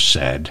Sanders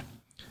said.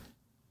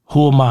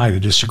 Who am I to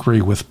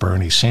disagree with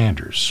Bernie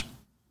Sanders?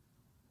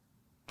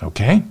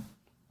 Okay?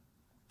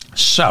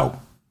 So,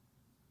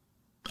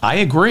 I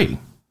agree.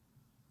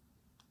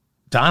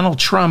 Donald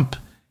Trump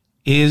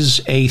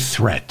is a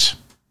threat.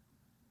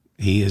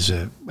 He is,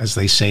 as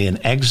they say, an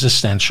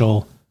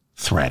existential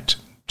threat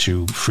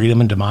to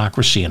freedom and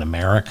democracy in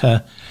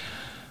America.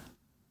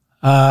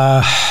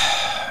 I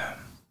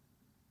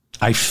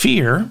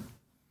fear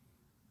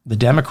the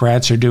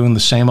Democrats are doing the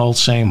same old,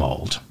 same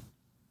old.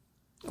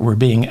 We're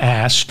being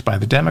asked by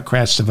the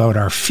Democrats to vote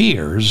our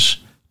fears,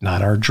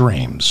 not our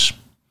dreams.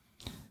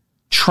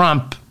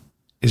 Trump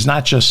is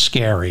not just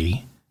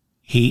scary,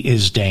 he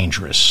is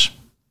dangerous.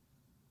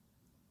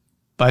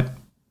 But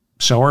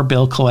so are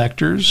bill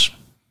collectors,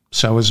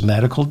 so is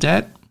medical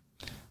debt,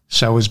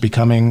 so is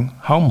becoming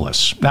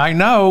homeless. Now, I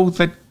know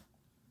that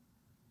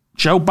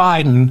Joe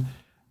Biden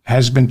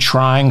has been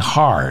trying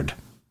hard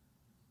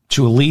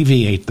to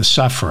alleviate the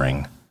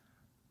suffering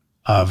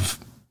of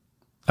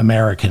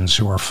Americans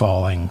who are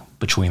falling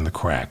between the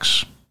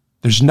cracks.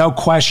 There's no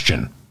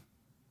question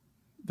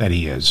that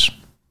he is.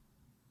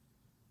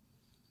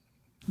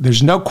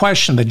 There's no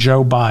question that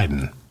Joe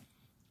Biden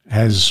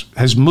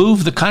has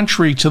moved the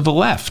country to the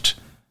left.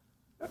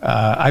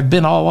 I've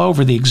been all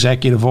over the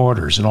executive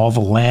orders and all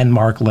the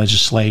landmark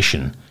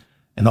legislation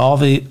and all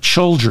the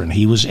children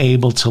he was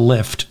able to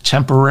lift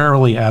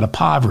temporarily out of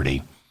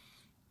poverty.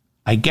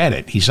 I get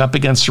it. He's up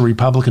against the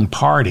Republican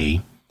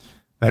Party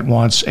that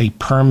wants a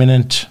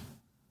permanent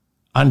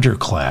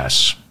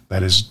underclass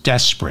that is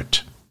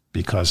desperate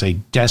because a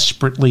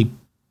desperately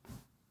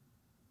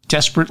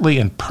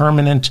and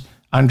permanent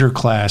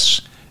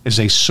underclass is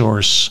a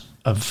source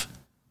of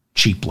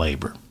cheap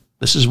labor.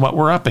 This is what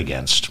we're up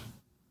against.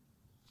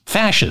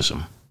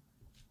 Fascism.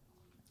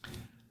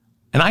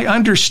 And I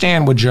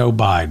understand what Joe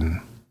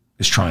Biden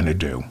is trying to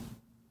do.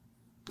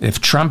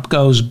 If Trump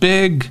goes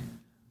big,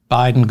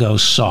 Biden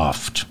goes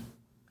soft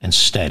and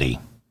steady.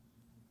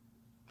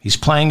 He's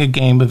playing a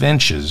game of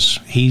inches.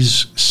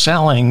 He's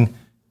selling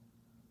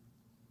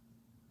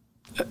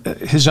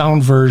his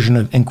own version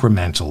of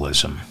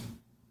incrementalism.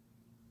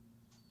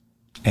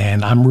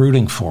 And I'm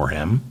rooting for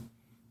him,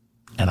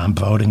 and I'm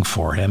voting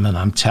for him, and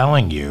I'm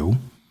telling you,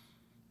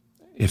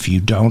 if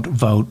you don't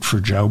vote for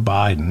Joe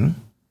Biden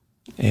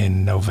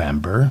in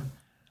November,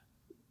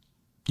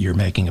 you're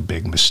making a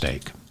big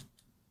mistake.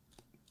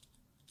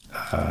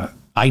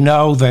 I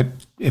know that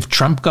if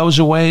Trump goes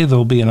away,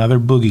 there'll be another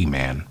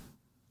boogeyman.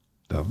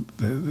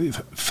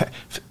 The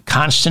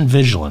constant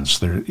vigilance.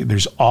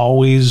 There's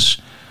always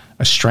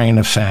a strain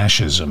of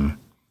fascism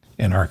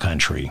in our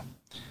country.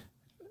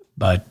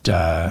 But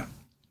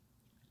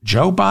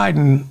Joe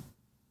Biden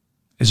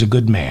is a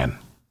good man,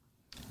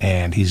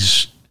 and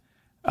he's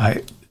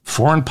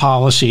foreign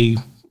policy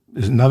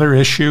is another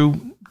issue.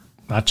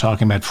 Not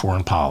talking about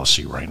foreign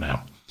policy right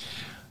now.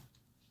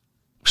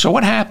 So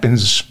what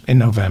happens in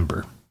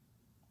November?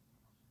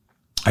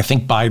 I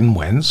think Biden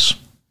wins,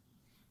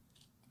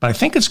 but I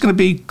think it's going to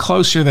be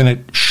closer than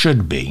it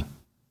should be.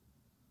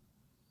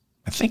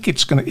 I think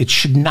it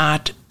should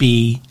not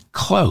be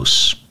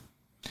close.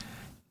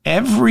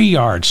 Every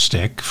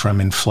yardstick,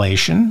 from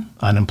inflation,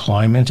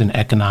 unemployment, and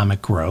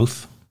economic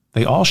growth,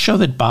 they all show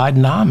that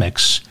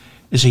Bidenomics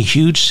is a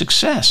huge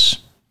success.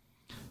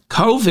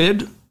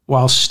 COVID,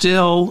 while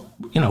still,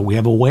 we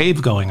have a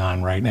wave going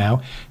on right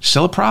now,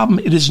 still a problem.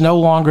 It is no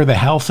longer the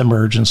health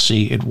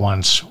emergency it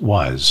once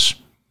was.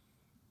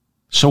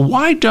 So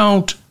why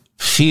don't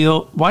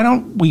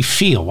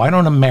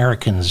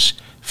Americans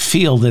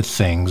feel that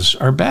things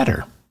are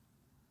better?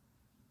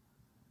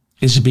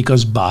 Is it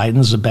because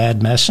Biden's a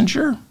bad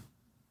messenger?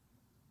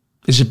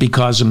 Is it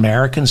because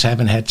Americans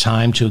haven't had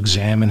time to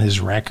examine his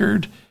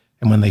record,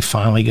 and when they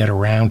finally get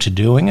around to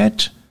doing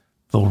it,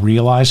 they'll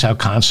realize how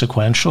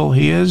consequential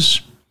he is?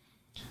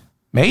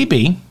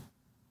 Maybe.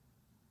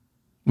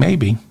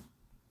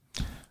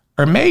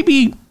 Or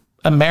maybe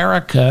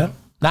America,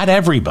 not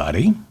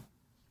everybody,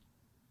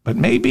 but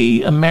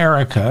maybe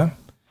America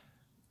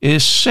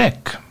is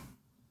sick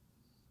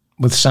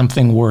with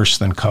something worse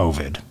than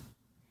COVID.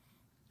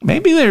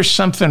 Maybe there's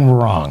something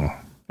wrong,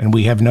 and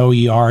we have no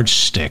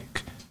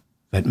yardstick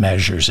that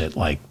measures it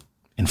like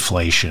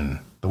inflation,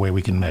 the way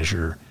we can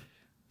measure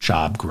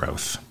job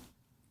growth.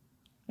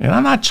 And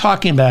I'm not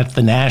talking about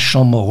the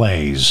national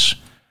malaise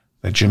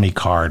that Jimmy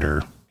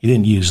Carter, he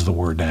didn't use the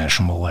word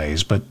national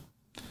malaise, but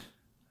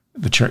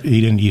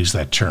he didn't use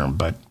that term,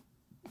 but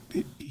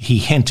he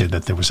hinted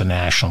that there was a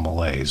national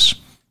malaise.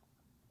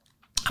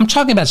 I'm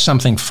talking about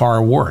something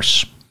far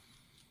worse,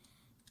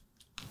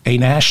 a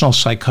national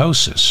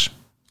psychosis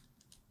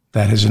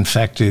that has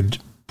infected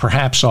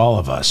perhaps all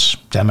of us,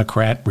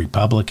 Democrat,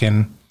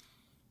 Republican,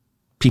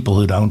 people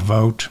who don't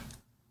vote.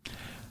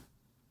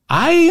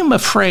 I am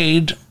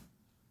afraid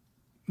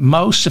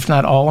most, if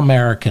not all,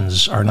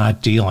 Americans are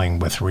not dealing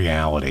with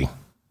reality,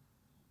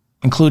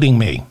 including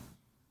me.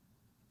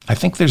 I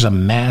think there's a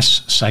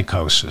mass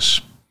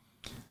psychosis.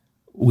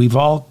 We've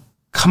all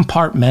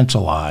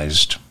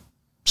compartmentalized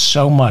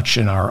so much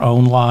in our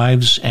own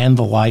lives and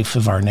the life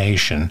of our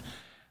nation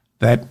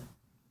that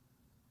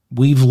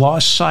we've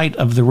lost sight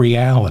of the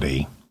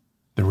reality,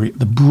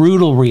 the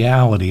brutal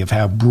reality of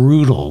how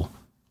brutal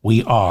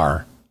we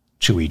are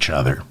to each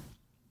other.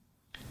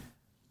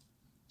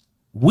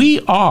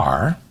 We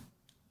are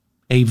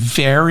a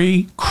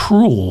very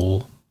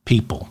cruel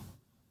people.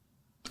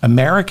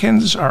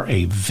 Americans are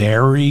a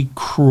very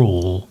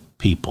cruel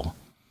people.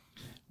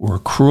 We're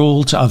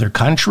cruel to other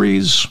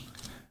countries,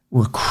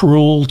 we're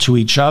cruel to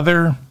each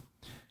other,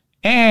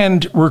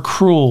 and we're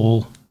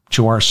cruel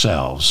to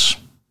ourselves.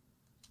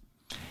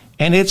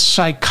 And it's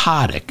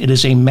psychotic. It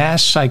is a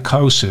mass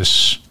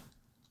psychosis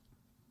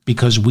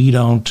because we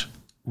don't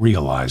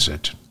realize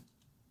it.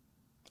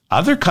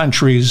 Other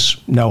countries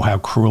know how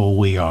cruel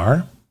we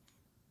are.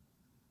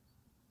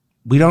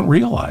 We don't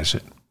realize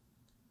it.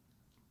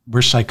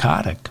 We're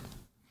psychotic.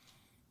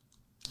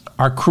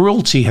 Our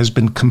cruelty has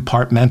been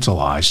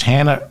compartmentalized.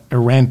 Hannah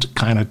Arendt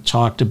kind of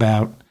talked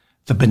about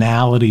the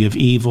banality of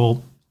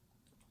evil.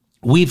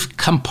 We've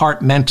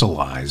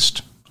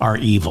compartmentalized our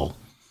evil.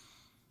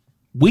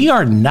 We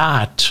are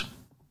not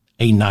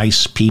a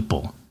nice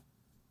people.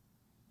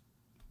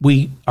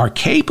 We are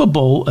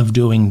capable of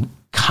doing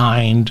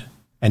kind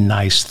and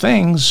nice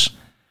things,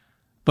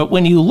 but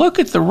when you look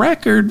at the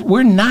record,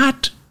 we're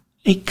not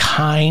a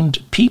kind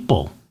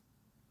people.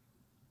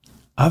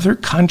 Other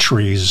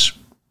countries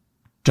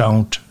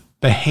don't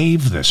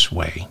behave this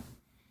way.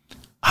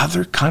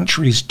 Other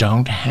countries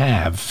don't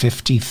have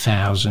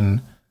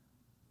 50,000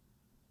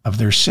 of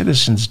their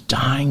citizens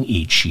dying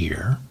each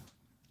year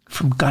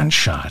from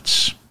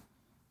gunshots.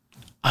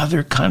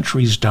 Other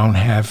countries don't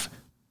have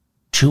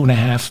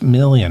 2.5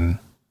 million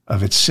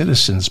of its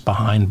citizens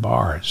behind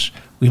bars.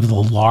 We have the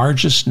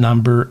largest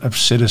number of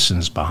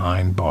citizens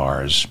behind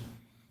bars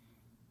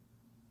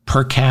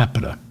per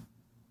capita.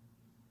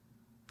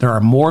 There are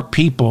more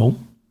people.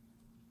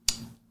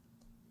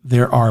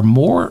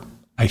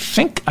 I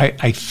think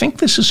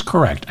this is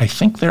correct. I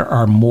think there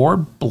are more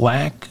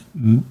black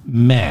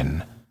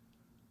men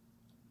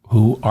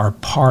who are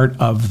part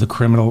of the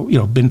criminal,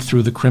 been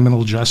through the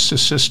criminal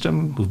justice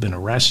system, who've been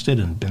arrested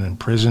and been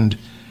imprisoned,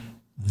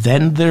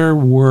 than there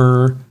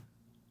were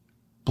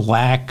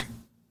black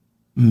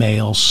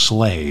male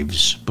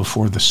slaves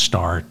before the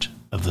start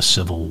of the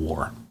Civil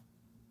War.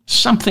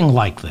 Something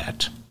like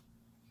that.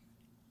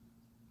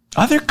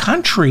 Other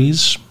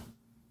countries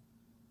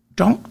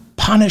don't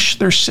punish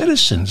their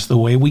citizens the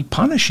way we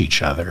punish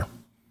each other.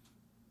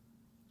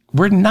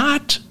 We're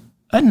not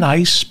a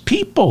nice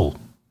people.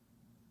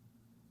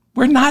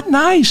 We're not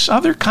nice.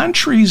 Other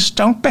countries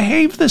don't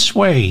behave this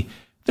way.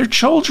 Their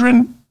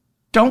children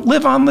don't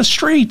live on the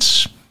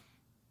streets.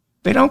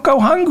 They don't go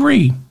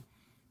hungry.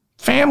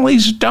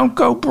 Families don't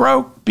go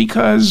broke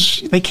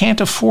because they can't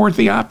afford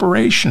the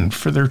operation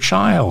for their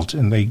child,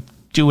 and they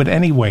do it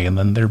anyway, and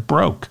then they're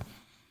broke.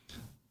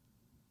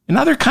 In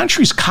other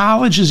countries,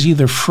 college is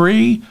either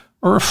free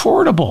or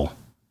affordable.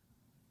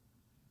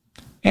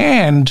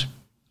 And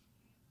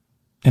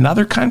in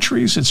other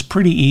countries, it's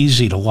pretty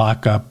easy to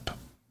lock up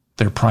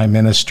their prime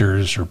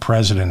ministers or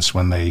presidents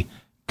when they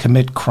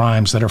commit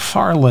crimes that are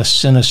far less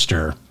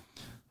sinister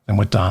than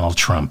what Donald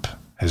Trump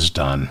has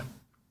done.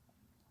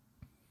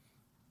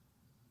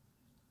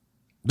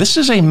 This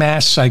is a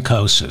mass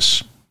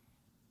psychosis.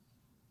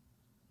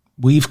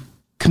 We've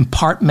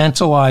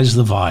compartmentalized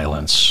the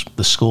violence,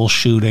 the school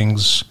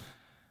shootings.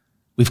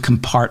 We've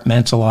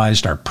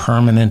compartmentalized our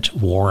permanent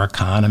war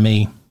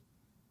economy,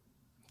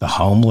 the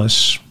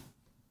homeless,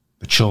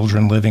 the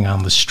children living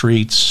on the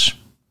streets,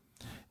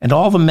 and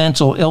all the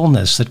mental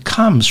illness that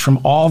comes from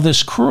all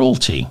this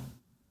cruelty.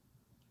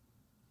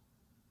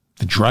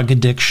 The drug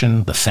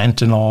addiction, the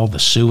fentanyl, the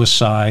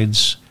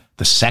suicides,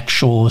 the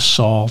sexual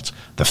assault,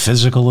 the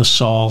physical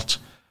assault,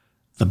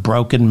 the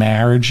broken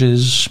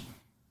marriages,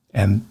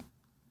 and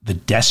the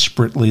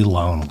desperately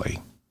lonely.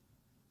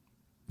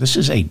 This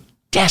is a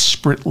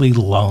desperately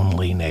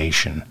lonely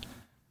nation.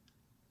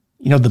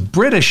 You know, the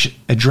British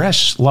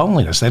address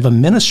loneliness. They have a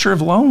minister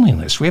of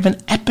loneliness. We have an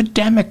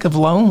epidemic of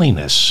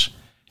loneliness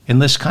in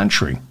this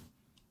country,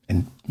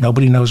 and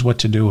nobody knows what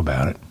to do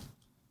about it.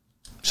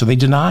 So they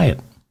deny it.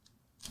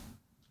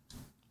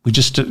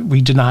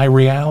 We deny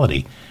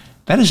reality.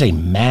 That is a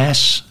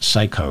mass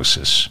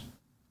psychosis.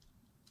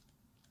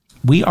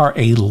 We are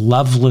a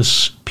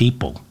loveless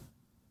people.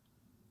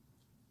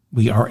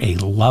 We are a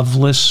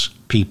loveless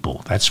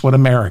people. That's what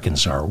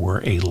Americans are.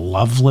 We're a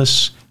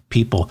loveless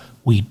people.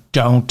 We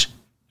don't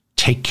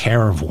take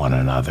care of one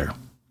another.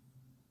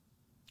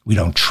 We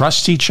don't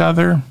trust each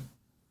other.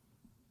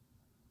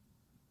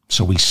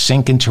 So we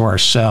sink into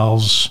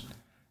ourselves,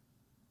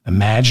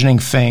 imagining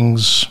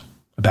things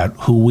about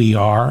who we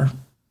are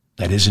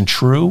that isn't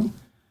true.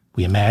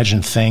 We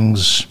imagine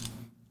things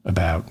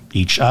about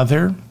each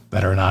other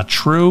that are not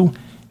true.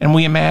 And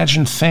we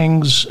imagine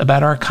things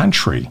about our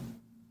country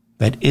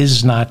that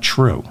is not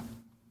true.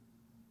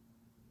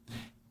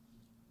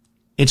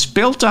 It's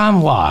built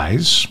on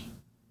lies,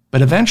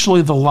 but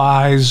eventually the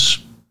lies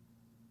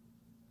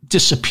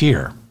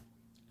disappear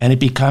and it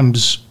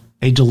becomes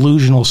a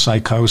delusional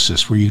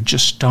psychosis where you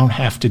just don't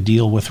have to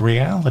deal with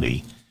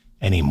reality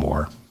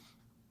anymore.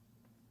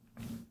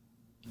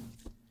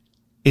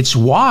 It's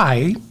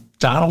why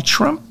Donald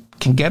Trump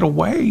can get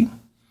away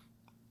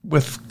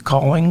with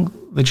calling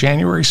the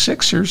January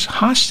 6ers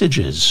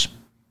hostages.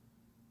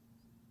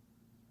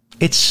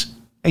 It's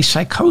a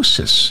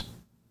psychosis.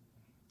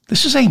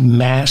 This is a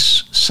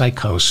mass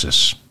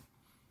psychosis.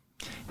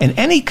 And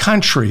any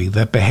country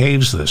that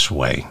behaves this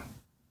way,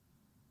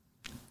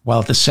 while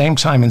at the same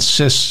time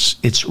insists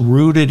it's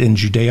rooted in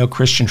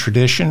Judeo-Christian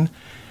tradition,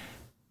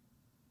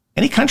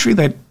 any country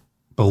that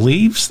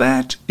believes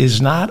that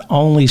is not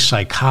only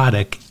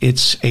psychotic,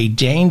 it's a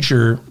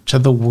danger to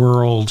the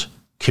world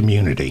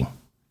community.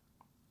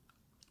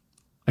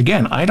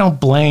 Again, I don't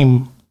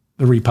blame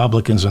the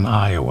Republicans in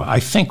Iowa. I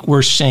think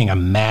we're seeing a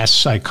mass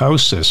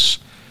psychosis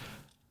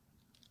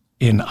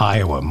in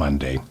Iowa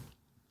Monday.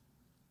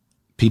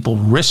 People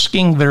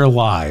risking their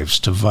lives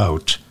to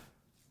vote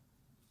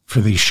for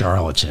these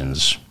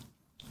charlatans.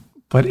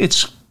 But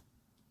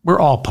we're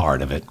all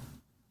part of it.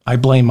 I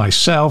blame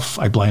myself.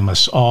 I blame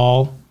us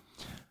all.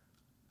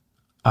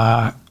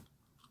 We're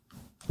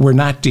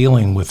not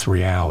dealing with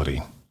reality.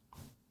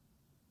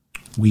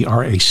 We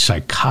are a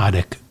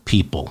psychotic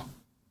people.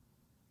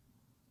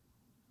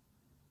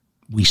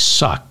 We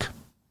suck.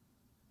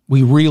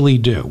 We really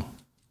do.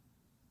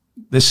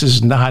 This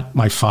is not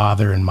my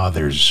father and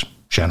mother's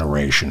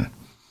generation.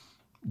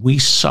 We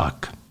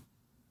suck.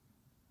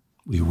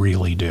 We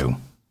really do.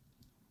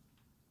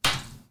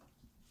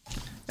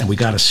 And we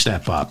got to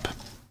step up.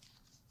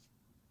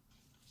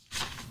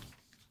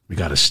 We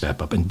got to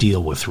step up and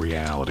deal with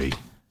reality.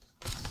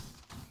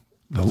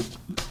 The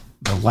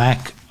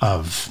lack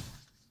of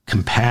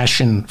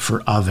compassion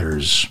for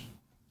others,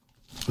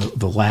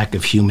 the lack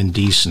of human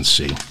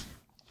decency.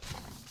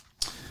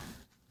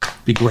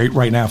 Be great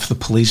right now if the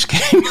police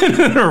came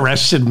in and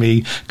arrested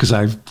me because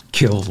I've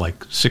killed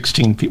like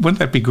 16 people. Wouldn't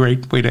that be a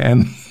great way to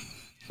end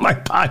my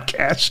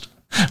podcast?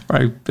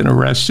 Where I've been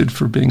arrested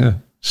for being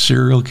a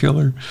serial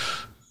killer.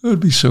 That would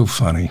be so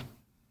funny.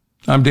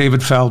 I'm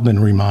David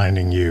Feldman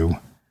reminding you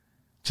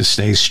to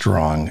stay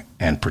strong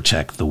and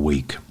protect the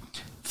weak.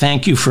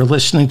 Thank you for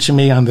listening to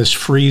me on this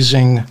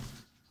freezing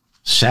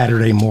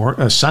Sunday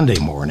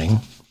morning.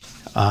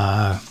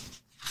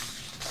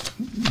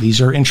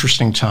 These are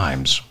interesting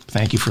times.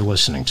 Thank you for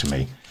listening to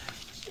me.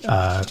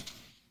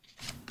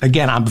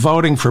 Again, I'm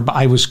voting for,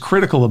 I was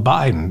critical of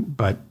Biden,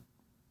 but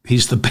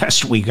he's the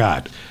best we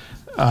got.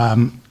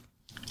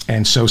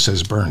 And so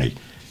says Bernie.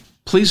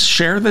 Please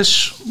share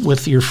this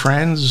with your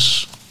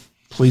friends.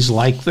 Please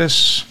like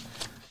this.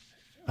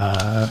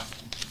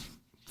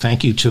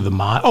 Thank you to the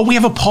mod. Oh, we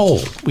have a poll.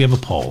 We have a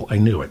poll. I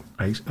knew it.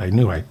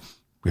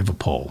 We have a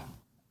poll.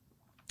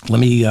 Let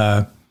me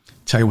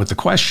tell you what the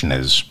question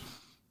is.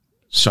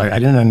 So I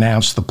didn't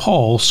announce the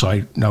poll,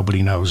 so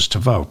nobody knows to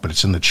vote, but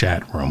it's in the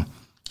chat room.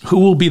 Who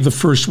will be the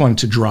first one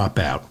to drop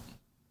out?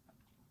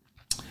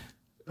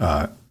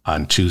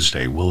 on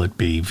Tuesday? Will it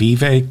be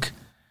Vivek,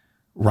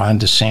 Ron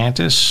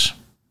DeSantis?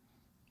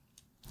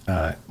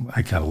 I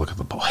got to look at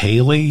the poll.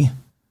 Haley?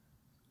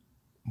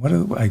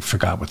 I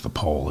forgot what the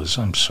poll is.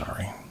 I'm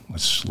sorry.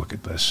 Let's look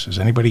at this. Is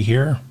anybody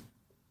here?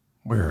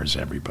 Where is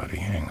everybody?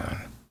 Hang on.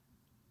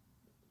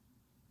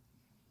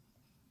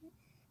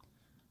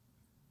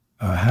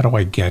 How do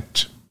I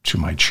get to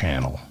my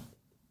channel?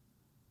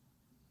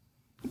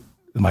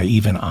 Am I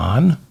even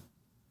on?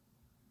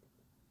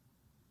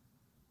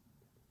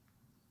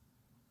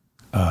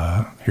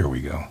 Here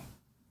we go.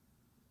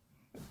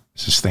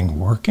 Is this thing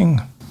working?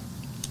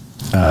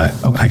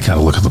 I gotta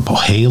look at the poll.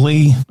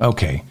 Haley?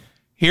 Okay.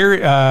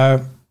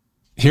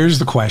 Here's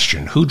the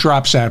question. Who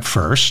drops out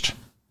first?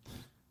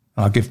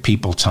 I'll give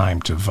people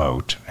time to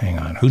vote. Hang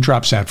on. Who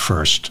drops out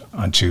first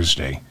on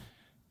Tuesday?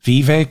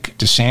 Vivek,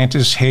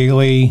 DeSantis,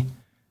 Haley.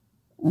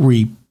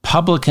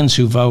 Republicans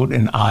who vote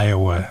in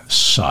Iowa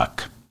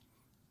suck.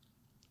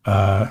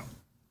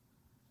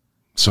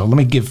 So let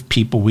me give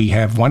people, we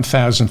have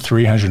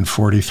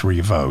 1,343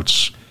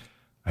 votes.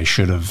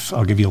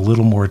 I'll give you a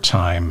little more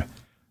time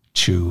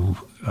to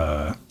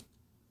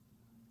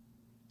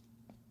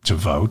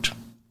vote.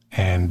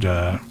 And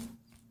I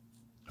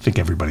think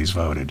everybody's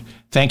voted.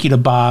 Thank you to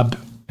Bob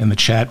in the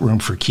chat room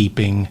for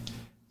keeping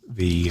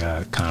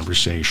the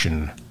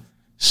conversation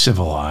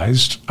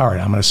civilized. All right,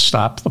 I'm going to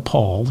stop the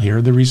poll. Here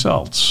are the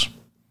results.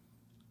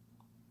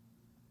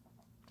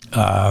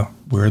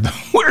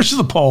 Where's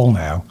the poll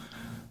now?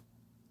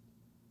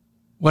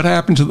 What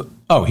happened to the...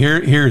 Oh,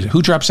 here's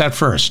who drops out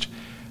first.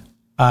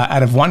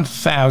 Out of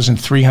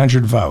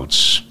 1,300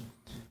 votes,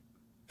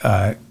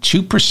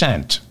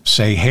 2%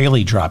 say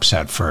Haley drops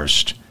out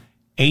first.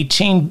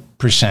 18%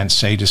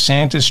 say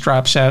DeSantis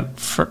drops out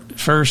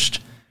first.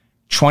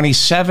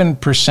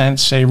 27%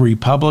 say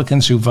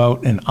Republicans who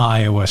vote in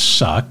Iowa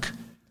suck.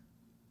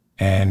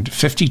 And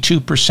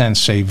 52%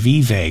 say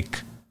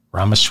Vivek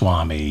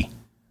Ramaswamy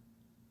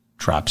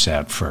drops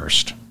out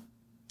first.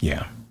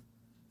 Yeah.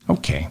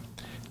 Okay.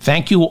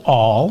 Thank you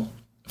all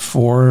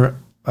for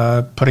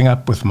putting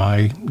up with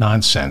my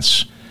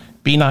nonsense.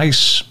 Be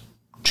nice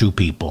to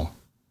people.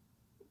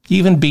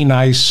 Even be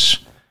nice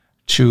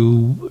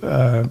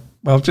to,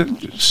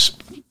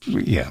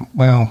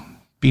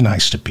 be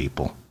nice to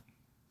people.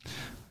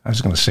 I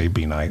was going to say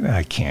be nice.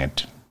 I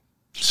can't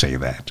say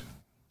that.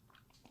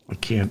 I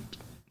can't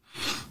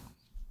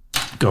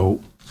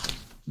go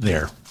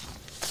there.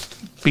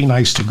 Be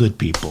nice to good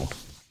people.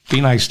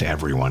 Be nice to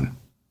everyone.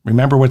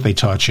 Remember what they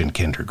taught you in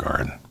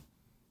kindergarten.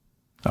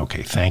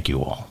 Okay, thank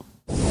you all.